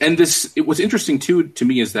 and this it was interesting too to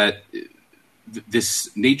me is that this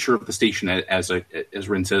nature of the station as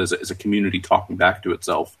Rin said, as a community talking back to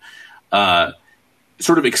itself,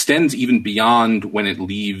 sort of extends even beyond when it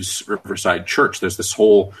leaves Riverside Church. There's this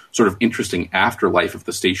whole sort of interesting afterlife of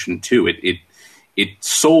the station too. It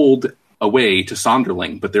sold away to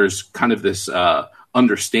Sonderling, but there's kind of this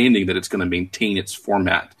understanding that it's going to maintain its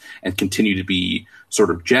format and continue to be sort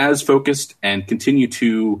of jazz focused and continue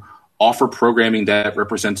to offer programming that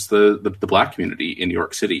represents the Black community in New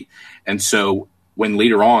York City. And so when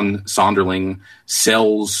later on Sonderling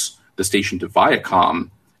sells the station to Viacom,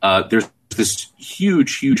 there's this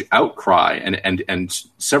huge outcry and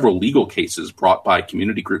several legal cases brought by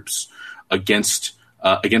community groups against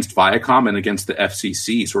Viacom and against the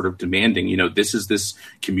FCC, sort of demanding, this is this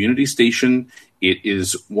community station. It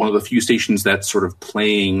is one of the few stations that's sort of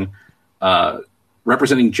playing,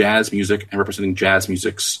 representing jazz music and representing jazz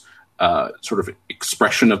music's sort of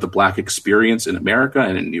expression of the Black experience in America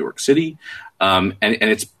and in New York City. And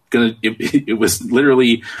it was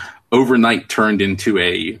literally overnight turned into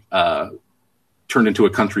a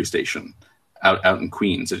country station out in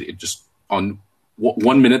Queens. It just, on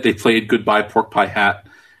 1 minute they played Goodbye Pork Pie Hat,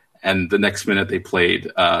 and the next minute they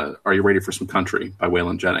played Are You Ready for Some Country by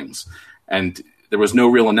Waylon Jennings. And there was no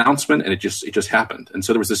real announcement, and it just happened. And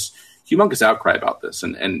so there was this humongous outcry about this,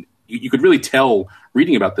 and you could really tell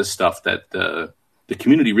reading about this stuff that the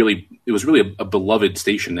community it was really a beloved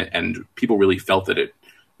station, and people really felt that it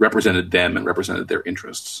represented them and represented their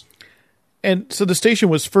interests. And so the station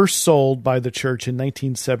was first sold by the church in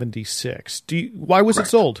 1976. Why was it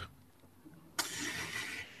sold?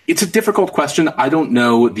 It's a difficult question. I don't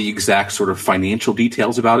know the exact sort of financial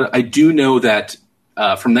details about it. I do know that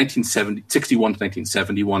from 1961 to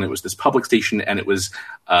 1971, it was this public station, and it was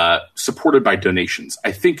supported by donations.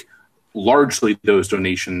 I think largely those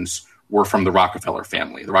donations were from the Rockefeller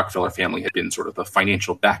family. The Rockefeller family had been sort of the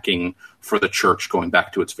financial backing for the church going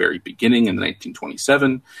back to its very beginning in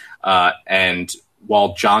 1927. And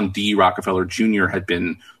while John D. Rockefeller Jr. had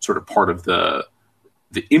been sort of part of the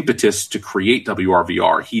impetus to create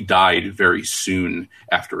WRVR, he died very soon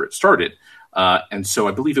after it started. And so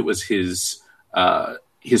I believe it was his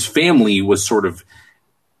family was sort of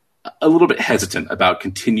a little bit hesitant about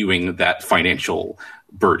continuing that financial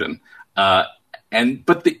burden.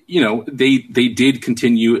 But they did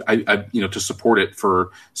continue, to support it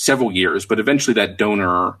for several years. But eventually, that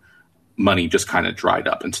donor money just kind of dried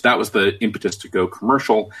up. And so that was the impetus to go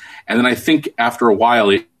commercial. And then I think after a while,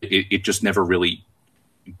 it just never really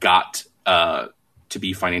got to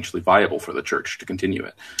be financially viable for the church to continue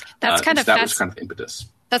it. That was kind of the impetus.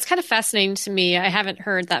 That's kind of fascinating to me. I haven't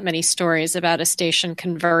heard that many stories about a station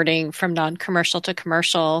converting from non-commercial to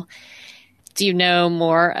commercial. Do you know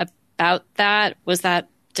more about that? Was that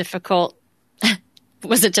difficult?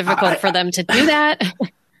 Was it difficult for them to do that?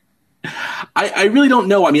 I really don't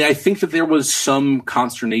know. I mean, I think that there was some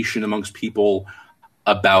consternation amongst people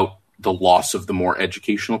about the loss of the more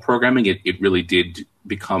educational programming. It really did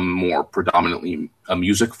become more predominantly a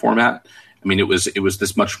music format. I mean, it was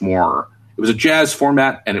this much more. It was a jazz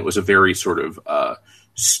format, and it was a very sort of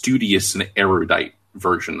studious and erudite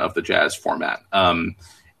version of the jazz format.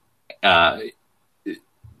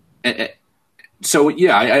 So,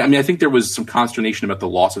 yeah, I mean, I think there was some consternation about the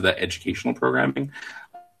loss of that educational programming.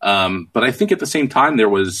 But I think at the same time, there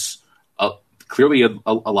was clearly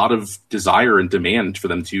a lot of desire and demand for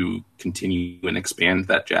them to continue and expand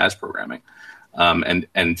that jazz programming.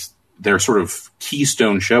 And their sort of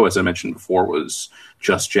keystone show, as I mentioned before, was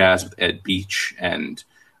Just Jazz with Ed Beach. And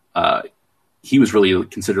he was really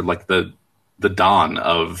considered like the Don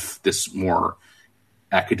of this more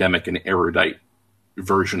academic and erudite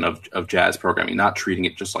version of jazz programming, not treating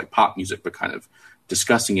it just like pop music, but kind of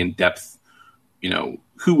discussing in depth,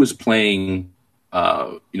 who was playing,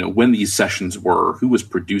 when these sessions were, who was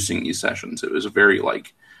producing these sessions. It was a very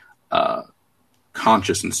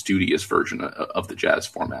conscious and studious version of the jazz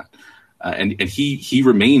format. And he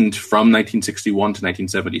remained from 1961 to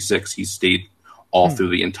 1976. He stayed all through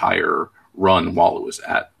the entire run while it was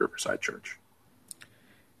at Riverside Church.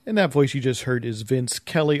 And that voice you just heard is Vince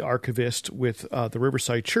Kelly, archivist with the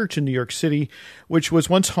Riverside Church in New York City, which was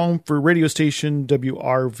once home for radio station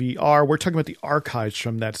WRVR. We're talking about the archives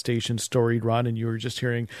from that station's storied run, and you were just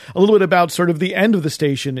hearing a little bit about sort of the end of the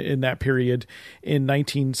station in that period in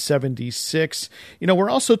 1976. We're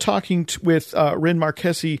also talking with Rin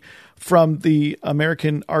Marchesi from the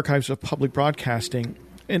American Archives of Public Broadcasting.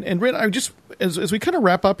 And Rin, I just as we kind of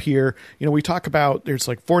wrap up here, we talk about there's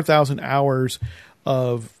like 4,000 hours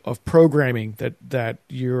of programming that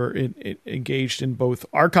you're engaged in, both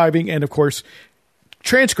archiving and, of course,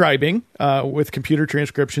 transcribing with computer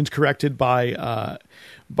transcriptions corrected by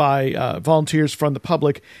volunteers from the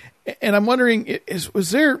public. And I'm wondering,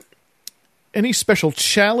 was there any special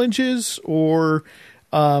challenges or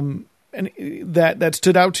that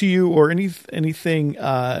stood out to you, or anything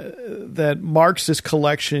that marks this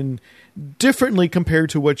collection differently compared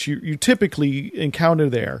to what you typically encounter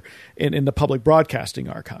there in the public broadcasting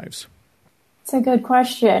archives? It's a good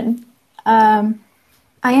question. I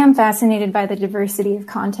am fascinated by the diversity of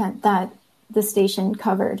content that the station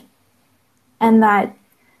covered, and that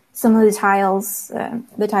some of the tiles on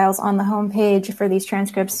the homepage for these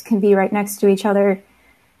transcripts can be right next to each other,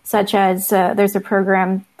 such as there's a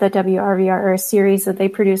program, the WRVR, or a series that they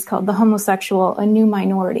produced called The Homosexual, A New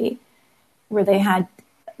Minority, where they had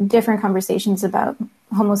different conversations about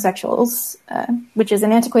homosexuals, which is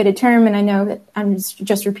an antiquated term, and I know that I'm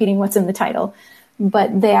just repeating what's in the title,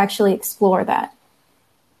 but they actually explore that,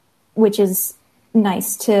 which is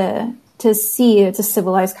nice to see. It's a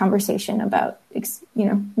civilized conversation about,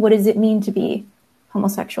 what does it mean to be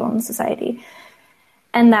homosexual in society?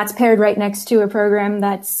 And that's paired right next to a program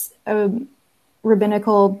that's a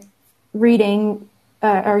rabbinical reading,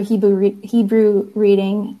 or Hebrew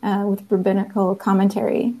reading with rabbinical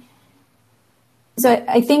commentary. So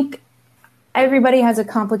I think everybody has a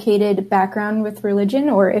complicated background with religion,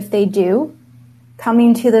 or if they do,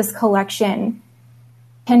 coming to this collection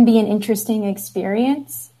can be an interesting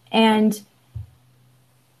experience. And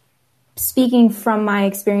speaking from my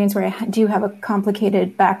experience, where I do have a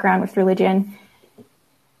complicated background with religion,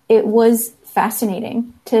 it was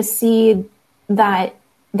fascinating to see that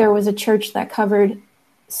there was a church that covered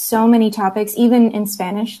so many topics, even in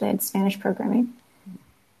Spanish. They had Spanish programming.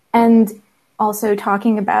 And also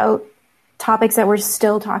talking about topics that we're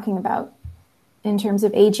still talking about in terms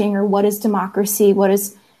of aging, or what is democracy, what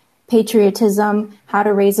is patriotism, how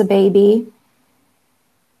to raise a baby,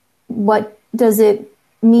 what does it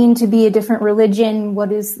mean to be a different religion,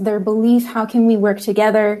 what is their belief, how can we work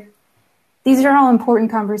together. These are all important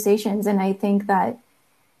conversations, and I think that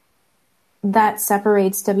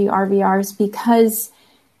separates WRVRs, because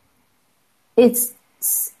it's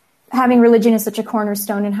having religion is such a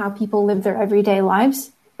cornerstone in how people live their everyday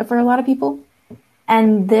lives for a lot of people.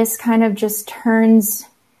 And this kind of just turns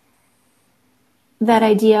that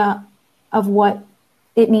idea of what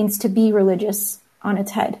it means to be religious on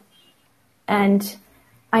its head. And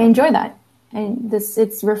I enjoy that. And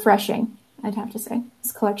it's refreshing. I'd have to say.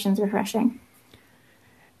 This collection's refreshing.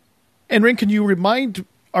 And Rin, can you remind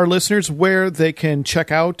our listeners where they can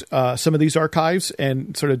check out some of these archives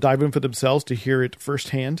and sort of dive in for themselves to hear it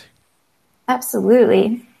firsthand?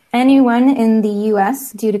 Absolutely. Anyone in the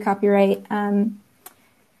U.S., due to copyright, can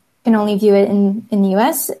only view it in the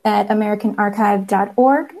U.S. at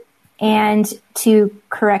americanarchive.org. And to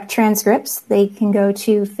correct transcripts, they can go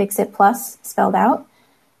to Fix-It Plus, spelled out,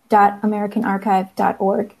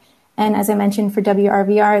 .americanarchive.org. And as I mentioned, for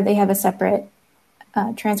WRVR, they have a separate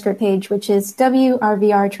transcript page, which is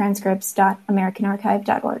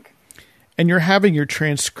wrvrtranscripts.americanarchive.org. And you're having your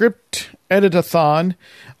transcript edit-a-thon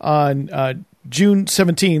on June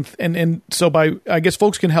 17th. And so I guess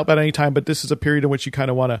folks can help at any time, but this is a period in which you kind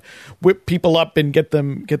of want to whip people up and get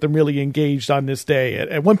them really engaged on this day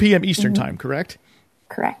at 1 p.m. Eastern time, correct?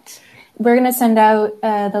 Correct. We're going to send out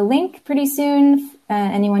the link pretty soon.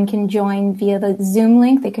 Anyone can join via the Zoom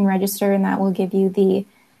link. They can register, and that will give you the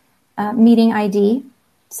meeting ID,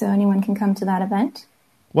 so anyone can come to that event.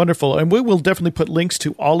 Wonderful. And we will definitely put links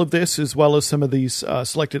to all of this as well as some of these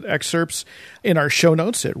selected excerpts in our show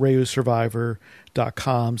notes at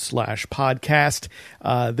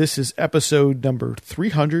radiosurvivor.com/podcast. This is episode number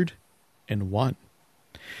 301.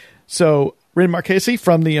 So Rin Marchese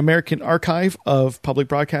from the American Archive of Public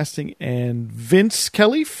Broadcasting and Vince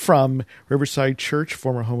Kelly from Riverside Church,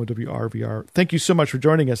 former home of WRVR. Thank you so much for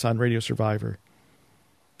joining us on Radio Survivor.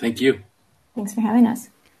 Thank you. Thanks for having us.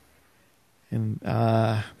 And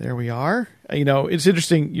there we are. You know, it's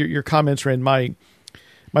interesting, your comments, Ren. My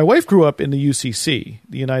wife grew up in the UCC,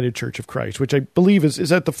 the United Church of Christ, which I believe is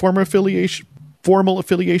that the formal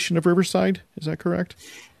affiliation of Riverside? Is that correct?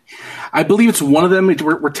 I believe it's one of them.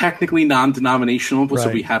 We're technically non-denominational, right. So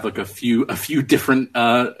we have like a few different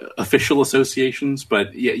official associations.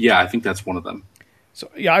 But yeah, I think that's one of them.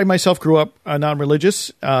 So yeah, I myself grew up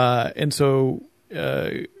non-religious, and so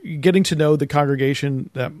getting to know the congregation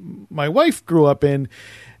that my wife grew up in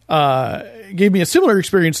gave me a similar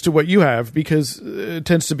experience to what you have, because it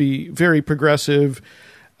tends to be very progressive.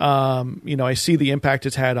 I see the impact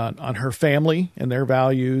it's had on her family and their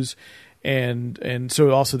values. And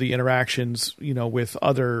so also the interactions, with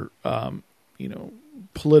other,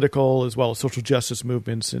 political as well as social justice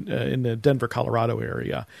movements in the Denver, Colorado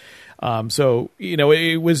area. It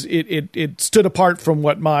stood apart from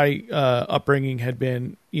what my upbringing had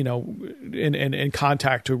been, in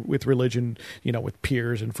contact with religion, with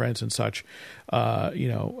peers and friends and such,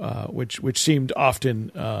 which seemed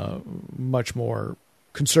often much more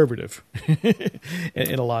conservative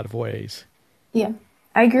in a lot of ways. Yeah,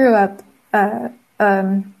 I grew up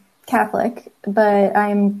Catholic, but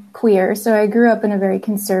I'm queer, so I grew up in a very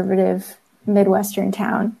conservative Midwestern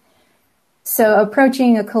town. So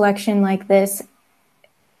approaching a collection like this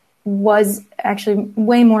was actually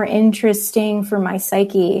way more interesting for my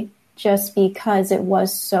psyche, just because it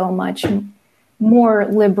was so much more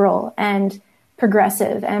liberal and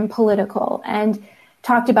progressive and political, and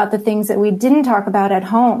talked about the things that we didn't talk about at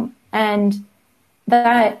home. And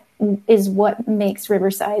that is what makes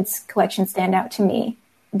Riverside's collection stand out to me,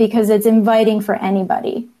 because it's inviting for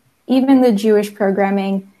anybody, even the Jewish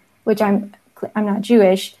programming, which I'm not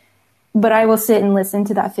Jewish, but I will sit and listen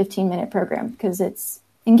to that 15-minute program because it's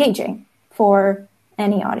engaging for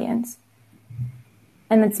any audience.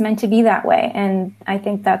 And it's meant to be that way. And I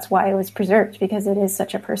think that's why it was preserved, because it is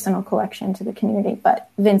such a personal collection to the community. But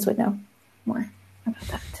Vince would know more about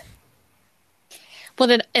that.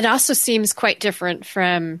 Well, it also seems quite different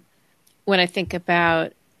from when I think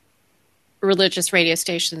about religious radio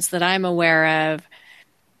stations that I'm aware of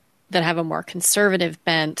that have a more conservative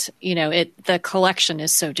bent. The collection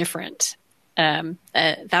is so different.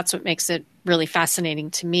 That's what makes it really fascinating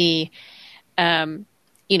to me. There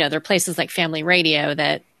are places like Family Radio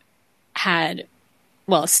that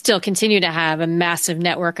still continue to have a massive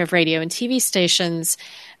network of radio and TV stations,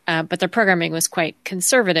 but their programming was quite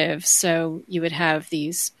conservative. So you would have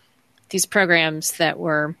these programs that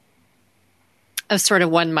were of sort of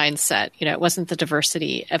one mindset. It wasn't the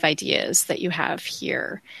diversity of ideas that you have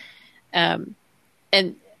here. And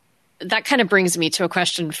that kind of brings me to a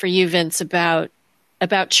question for you, Vince, about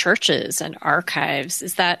churches and archives.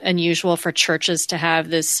 Is that unusual for churches to have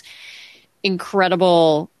this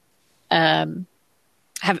incredible, is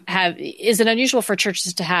it unusual for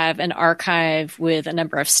churches to have an archive with a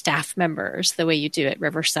number of staff members the way you do at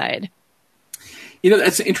Riverside?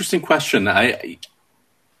 That's an interesting question.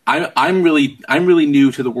 I'm really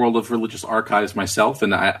new to the world of religious archives myself,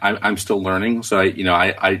 and I'm still learning. So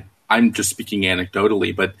I'm just speaking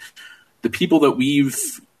anecdotally, but the people that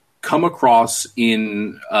we've come across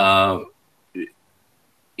in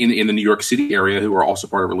in the New York City area who are also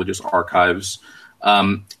part of religious archives.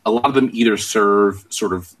 A lot of them either serve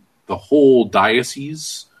sort of the whole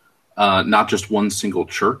diocese, not just one single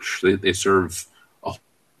church. They serve a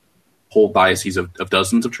whole diocese of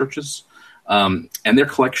dozens of churches. And their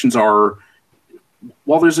collections are,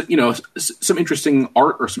 while there's, some interesting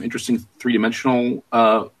art or some interesting three-dimensional,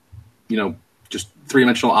 just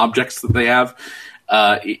three-dimensional objects that they have,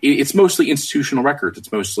 it's mostly institutional records.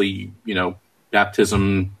 It's mostly,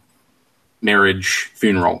 baptism, marriage,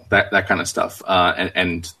 funeral, that kind of stuff,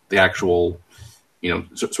 and the actual,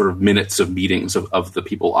 sort of minutes of meetings of the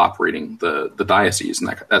people operating the diocese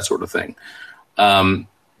and that sort of thing.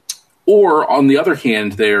 Or on the other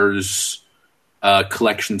hand, there's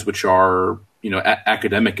collections which are,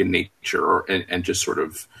 academic in nature, and just sort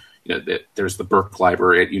of, there's the Burke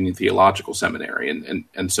Library at Union Theological Seminary,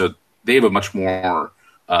 and so they have a much more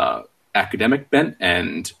academic bent,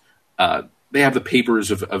 and they have the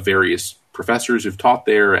papers of various professors who've taught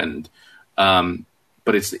there, and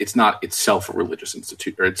but it's not itself a religious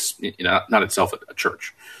institute, or it's not itself a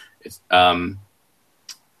church. It's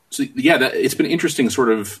it's been interesting, sort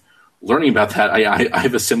of learning about that. I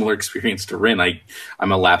have a similar experience to Rin.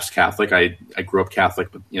 I'm a lapsed Catholic. I grew up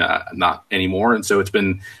Catholic, but not anymore, and so it's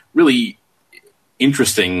been really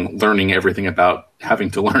interesting learning everything about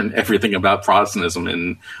having to learn everything about Protestantism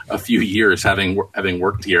in a few years, having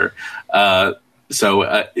worked here. That's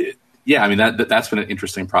been an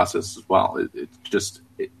interesting process as well. It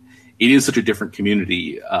is such a different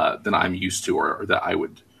community than I'm used to, or that I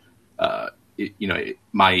would,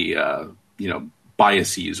 my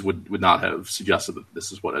biases would not have suggested that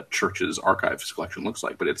this is what a church's archives collection looks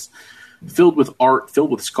like. But it's filled with art,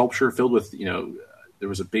 filled with sculpture, filled with, there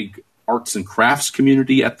was a big arts and crafts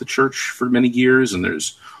community at the church for many years, and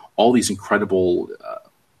there's all these incredible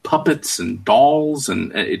puppets and dolls,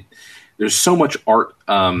 and there's so much art,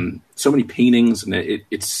 so many paintings, and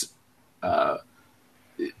it's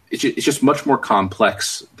just much more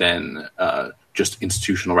complex than just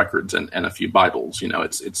institutional records and a few Bibles.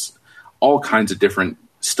 It's all kinds of different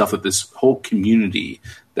stuff that this whole community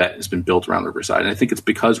that has been built around Riverside. And I think it's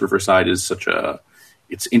because Riverside is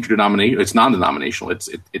it's interdenominational, it's non-denominational, it's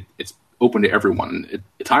open to everyone.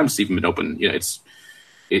 At times it's even been open,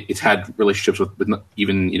 it's had relationships with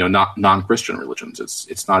even, not non-Christian religions.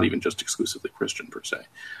 It's not even just exclusively Christian per se.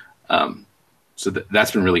 So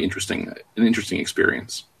that's been really an interesting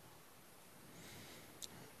experience.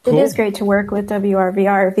 Cool. It is great to work with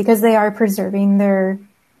WRVR because they are preserving their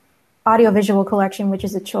audiovisual collection, which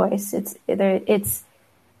is a choice. It's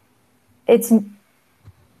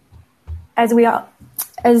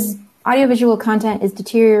as audiovisual content is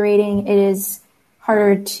deteriorating, it is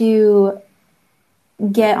harder to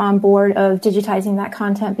get on board of digitizing that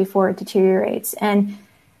content before it deteriorates. And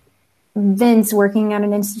Vince, working at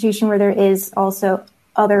an institution where there is also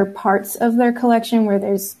other parts of their collection where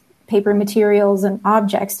there's paper materials and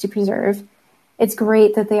objects to preserve, it's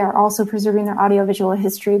great that they are also preserving their audiovisual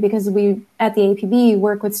history, because we at the APB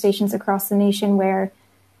work with stations across the nation where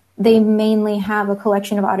they mainly have a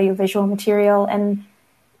collection of audiovisual material and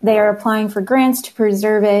they are applying for grants to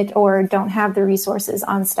preserve it or don't have the resources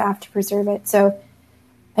on staff to preserve it. So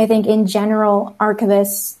I think in general,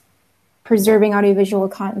 archivists preserving audiovisual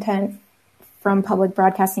content from public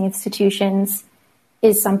broadcasting institutions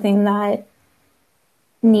is something that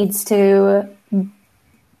needs to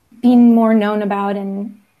be more known about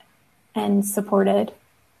and supported.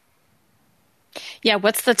 Yeah,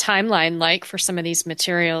 what's the timeline like for some of these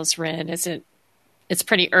materials, Rin? It's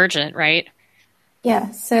pretty urgent, right?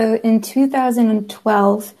 Yeah, so in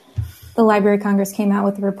 2012, the Library of Congress came out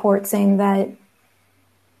with a report saying that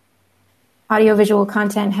audiovisual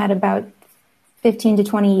content had about 15 to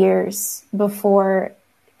 20 years before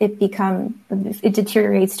it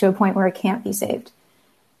deteriorates to a point where it can't be saved.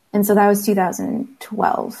 And so that was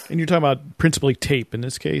 2012. And you're talking about principally tape in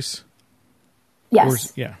this case?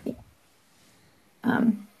 Yes. Yeah.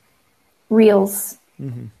 Reels,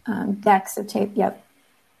 decks of tape, yep.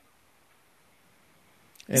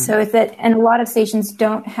 And a lot of stations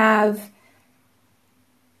don't have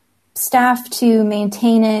staff to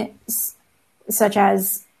maintain it, such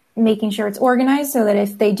as making sure it's organized so that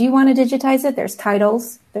if they do want to digitize it, there's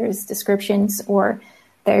titles, there's descriptions, or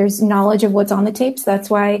there's knowledge of what's on the tapes. That's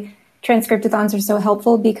why transcriptathons are so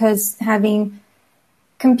helpful, because having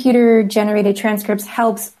computer-generated transcripts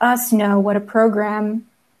helps us know what a program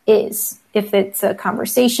is. If it's a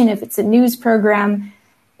conversation, if it's a news program,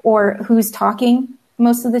 or who's talking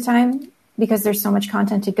most of the time, because there's so much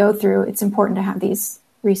content to go through, it's important to have these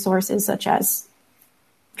resources such as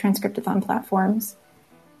transcriptathon platforms.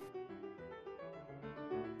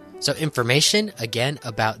 So information, again,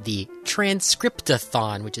 about the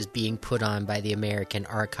Transcriptathon, which is being put on by the American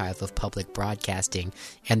Archive of Public Broadcasting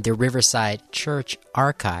and the Riverside Church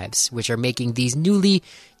Archives, which are making these newly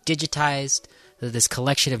digitized, this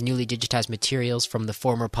collection of newly digitized materials from the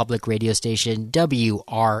former public radio station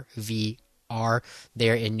WRVR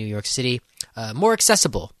there in New York City, more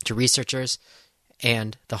accessible to researchers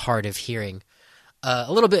and the hard of hearing.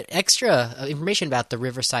 A little bit extra information about the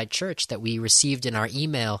Riverside Church that we received in our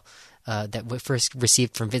email that we first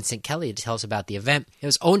received from Vincent Kelly to tell us about the event. It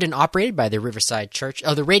was owned and operated by the Riverside Church.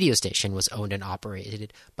 The radio station was owned and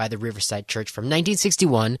operated by the Riverside Church from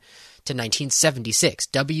 1961 to 1976.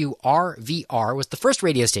 WRVR was the first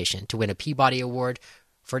radio station to win a Peabody Award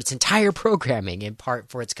for its entire programming, in part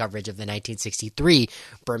for its coverage of the 1963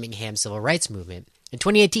 Birmingham Civil Rights Movement. In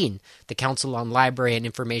 2018, the Council on Library and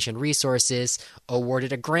Information Resources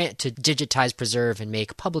awarded a grant to digitize, preserve, and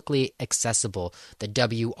make publicly accessible the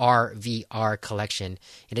WRVR collection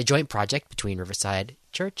in a joint project between Riverside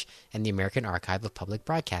Church and the American Archive of Public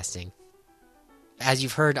Broadcasting. As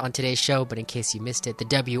you've heard on today's show, but in case you missed it, the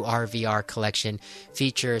WRVR collection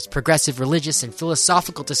features progressive religious and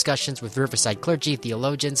philosophical discussions with Riverside clergy,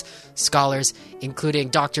 theologians, scholars, including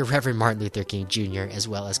Dr. Reverend Martin Luther King Jr., as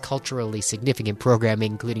well as culturally significant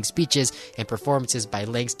programming, including speeches and performances by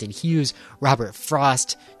Langston Hughes, Robert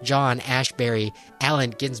Frost, John Ashbery,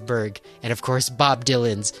 Allen Ginsberg, and of course Bob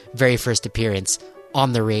Dylan's very first appearance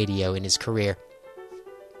on the radio in his career.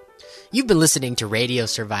 You've been listening to Radio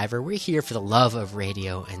Survivor. We're here for the love of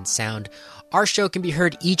radio and sound. Our show can be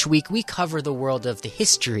heard each week. We cover the world of the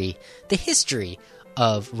history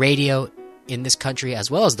of radio in this country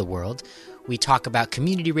as well as the world. We talk about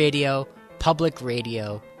community radio, public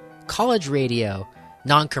radio, college radio,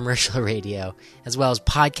 non-commercial radio, as well as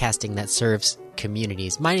podcasting that serves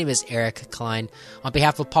communities. My name is Eric Klein. On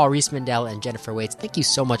behalf of Paul Reesmandel and Jennifer Waits, thank you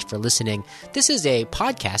so much for listening. This is a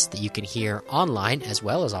podcast that you can hear online as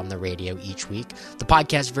well as on the radio each week. The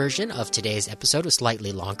podcast version of today's episode is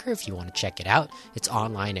slightly longer if you want to check it out. It's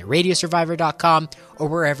online at radiosurvivor.com or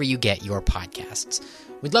wherever you get your podcasts.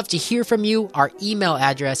 We'd love to hear from you. Our email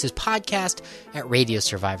address is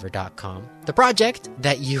podcast@radiosurvivor.com. The project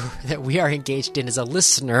that we are engaged in is a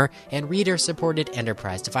listener and reader-supported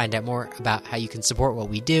enterprise. To find out more about how you can support what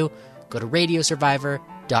we do, go to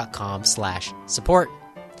radiosurvivor.com/support.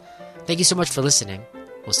 Thank you so much for listening.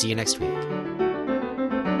 We'll see you next week.